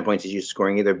score the kind of points he's used to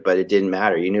scoring either, but it didn't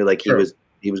matter. You knew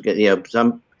he was getting,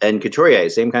 and Couturier,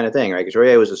 same kind of thing, right?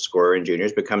 Couturier was a scorer in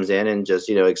juniors, but comes in and just,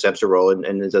 accepts a role and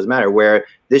it doesn't matter. Where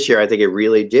this year, I think it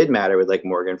really did matter with like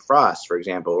Morgan Frost, for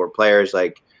example, or players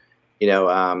like,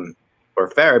 or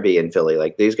Farabee in Philly,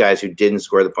 like these guys who didn't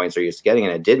score the points they're used to getting,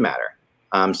 and it did matter.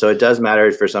 So it does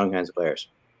matter for some kinds of players.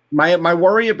 My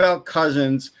worry about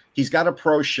Cousins, he's got a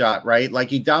pro shot, right? Like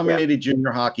he dominated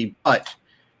junior hockey, but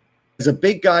as a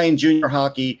big guy in junior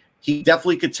hockey, he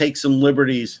definitely could take some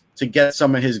liberties to get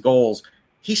some of his goals.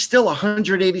 He's still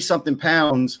 180-something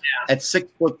pounds at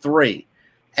 6'3".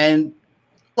 And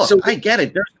look, I get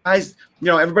it. There's guys,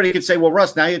 everybody could say, well,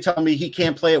 Russ, now you're telling me he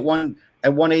can't play at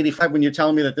 185 when you're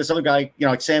telling me that this other guy,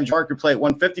 like Sam Jark, could play at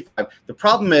 155. The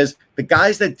problem is the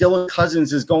guys that Dylan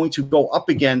Cousins is going to go up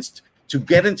against to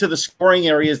get into the scoring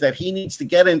areas that he needs to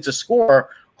get in to score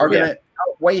are going to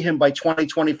outweigh him by 20,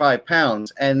 25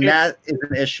 pounds, and that is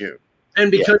an issue. And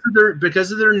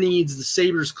because of their needs, the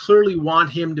Sabres clearly want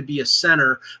him to be a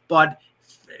center, but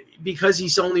because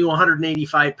he's only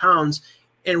 185 pounds,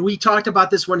 and we talked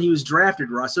about this when he was drafted,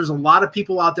 Russ, there's a lot of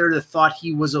people out there that thought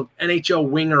he was an NHL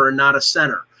winger and not a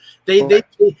center. They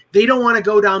don't want to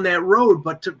go down that road,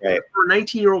 but for a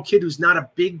 19-year-old kid who's not a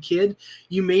big kid,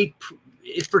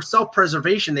 for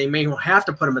self-preservation, they may have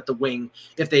to put him at the wing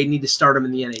if they need to start him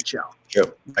in the NHL.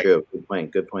 True.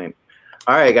 Good point.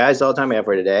 All right, guys, that's all the time we have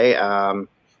for today. I want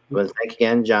to thank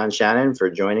again John Shannon for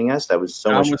joining us. That was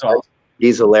so much fun.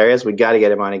 He's hilarious. We got to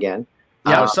get him on again.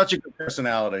 Yeah, such a good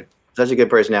personality.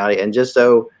 And just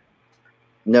so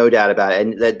no doubt about it.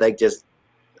 And that, like, just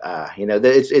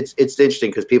it's interesting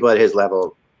because people at his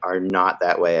level are not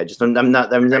that way. Some of them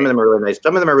are really nice.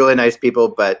 Some of them are really nice people,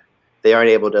 but they aren't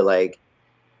able to like.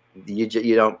 You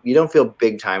don't feel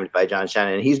big timed by John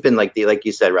Shannon. And he's been like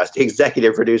you said, Russ, the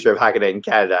executive producer of Hockey Night in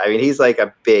Canada. I mean, he's like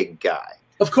a big guy.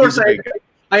 Of course,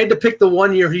 I had to pick the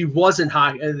 1 year he wasn't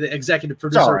the executive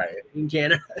producer in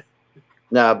Canada.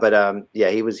 No, but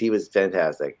he was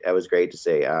fantastic. That was great to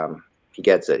see. He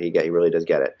gets it. He really does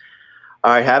get it.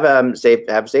 All right, have a safe.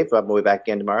 We'll be back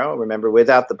again tomorrow. Remember,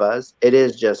 without the buzz, it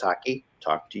is just hockey.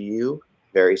 Talk to you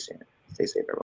very soon. Stay safe, everyone.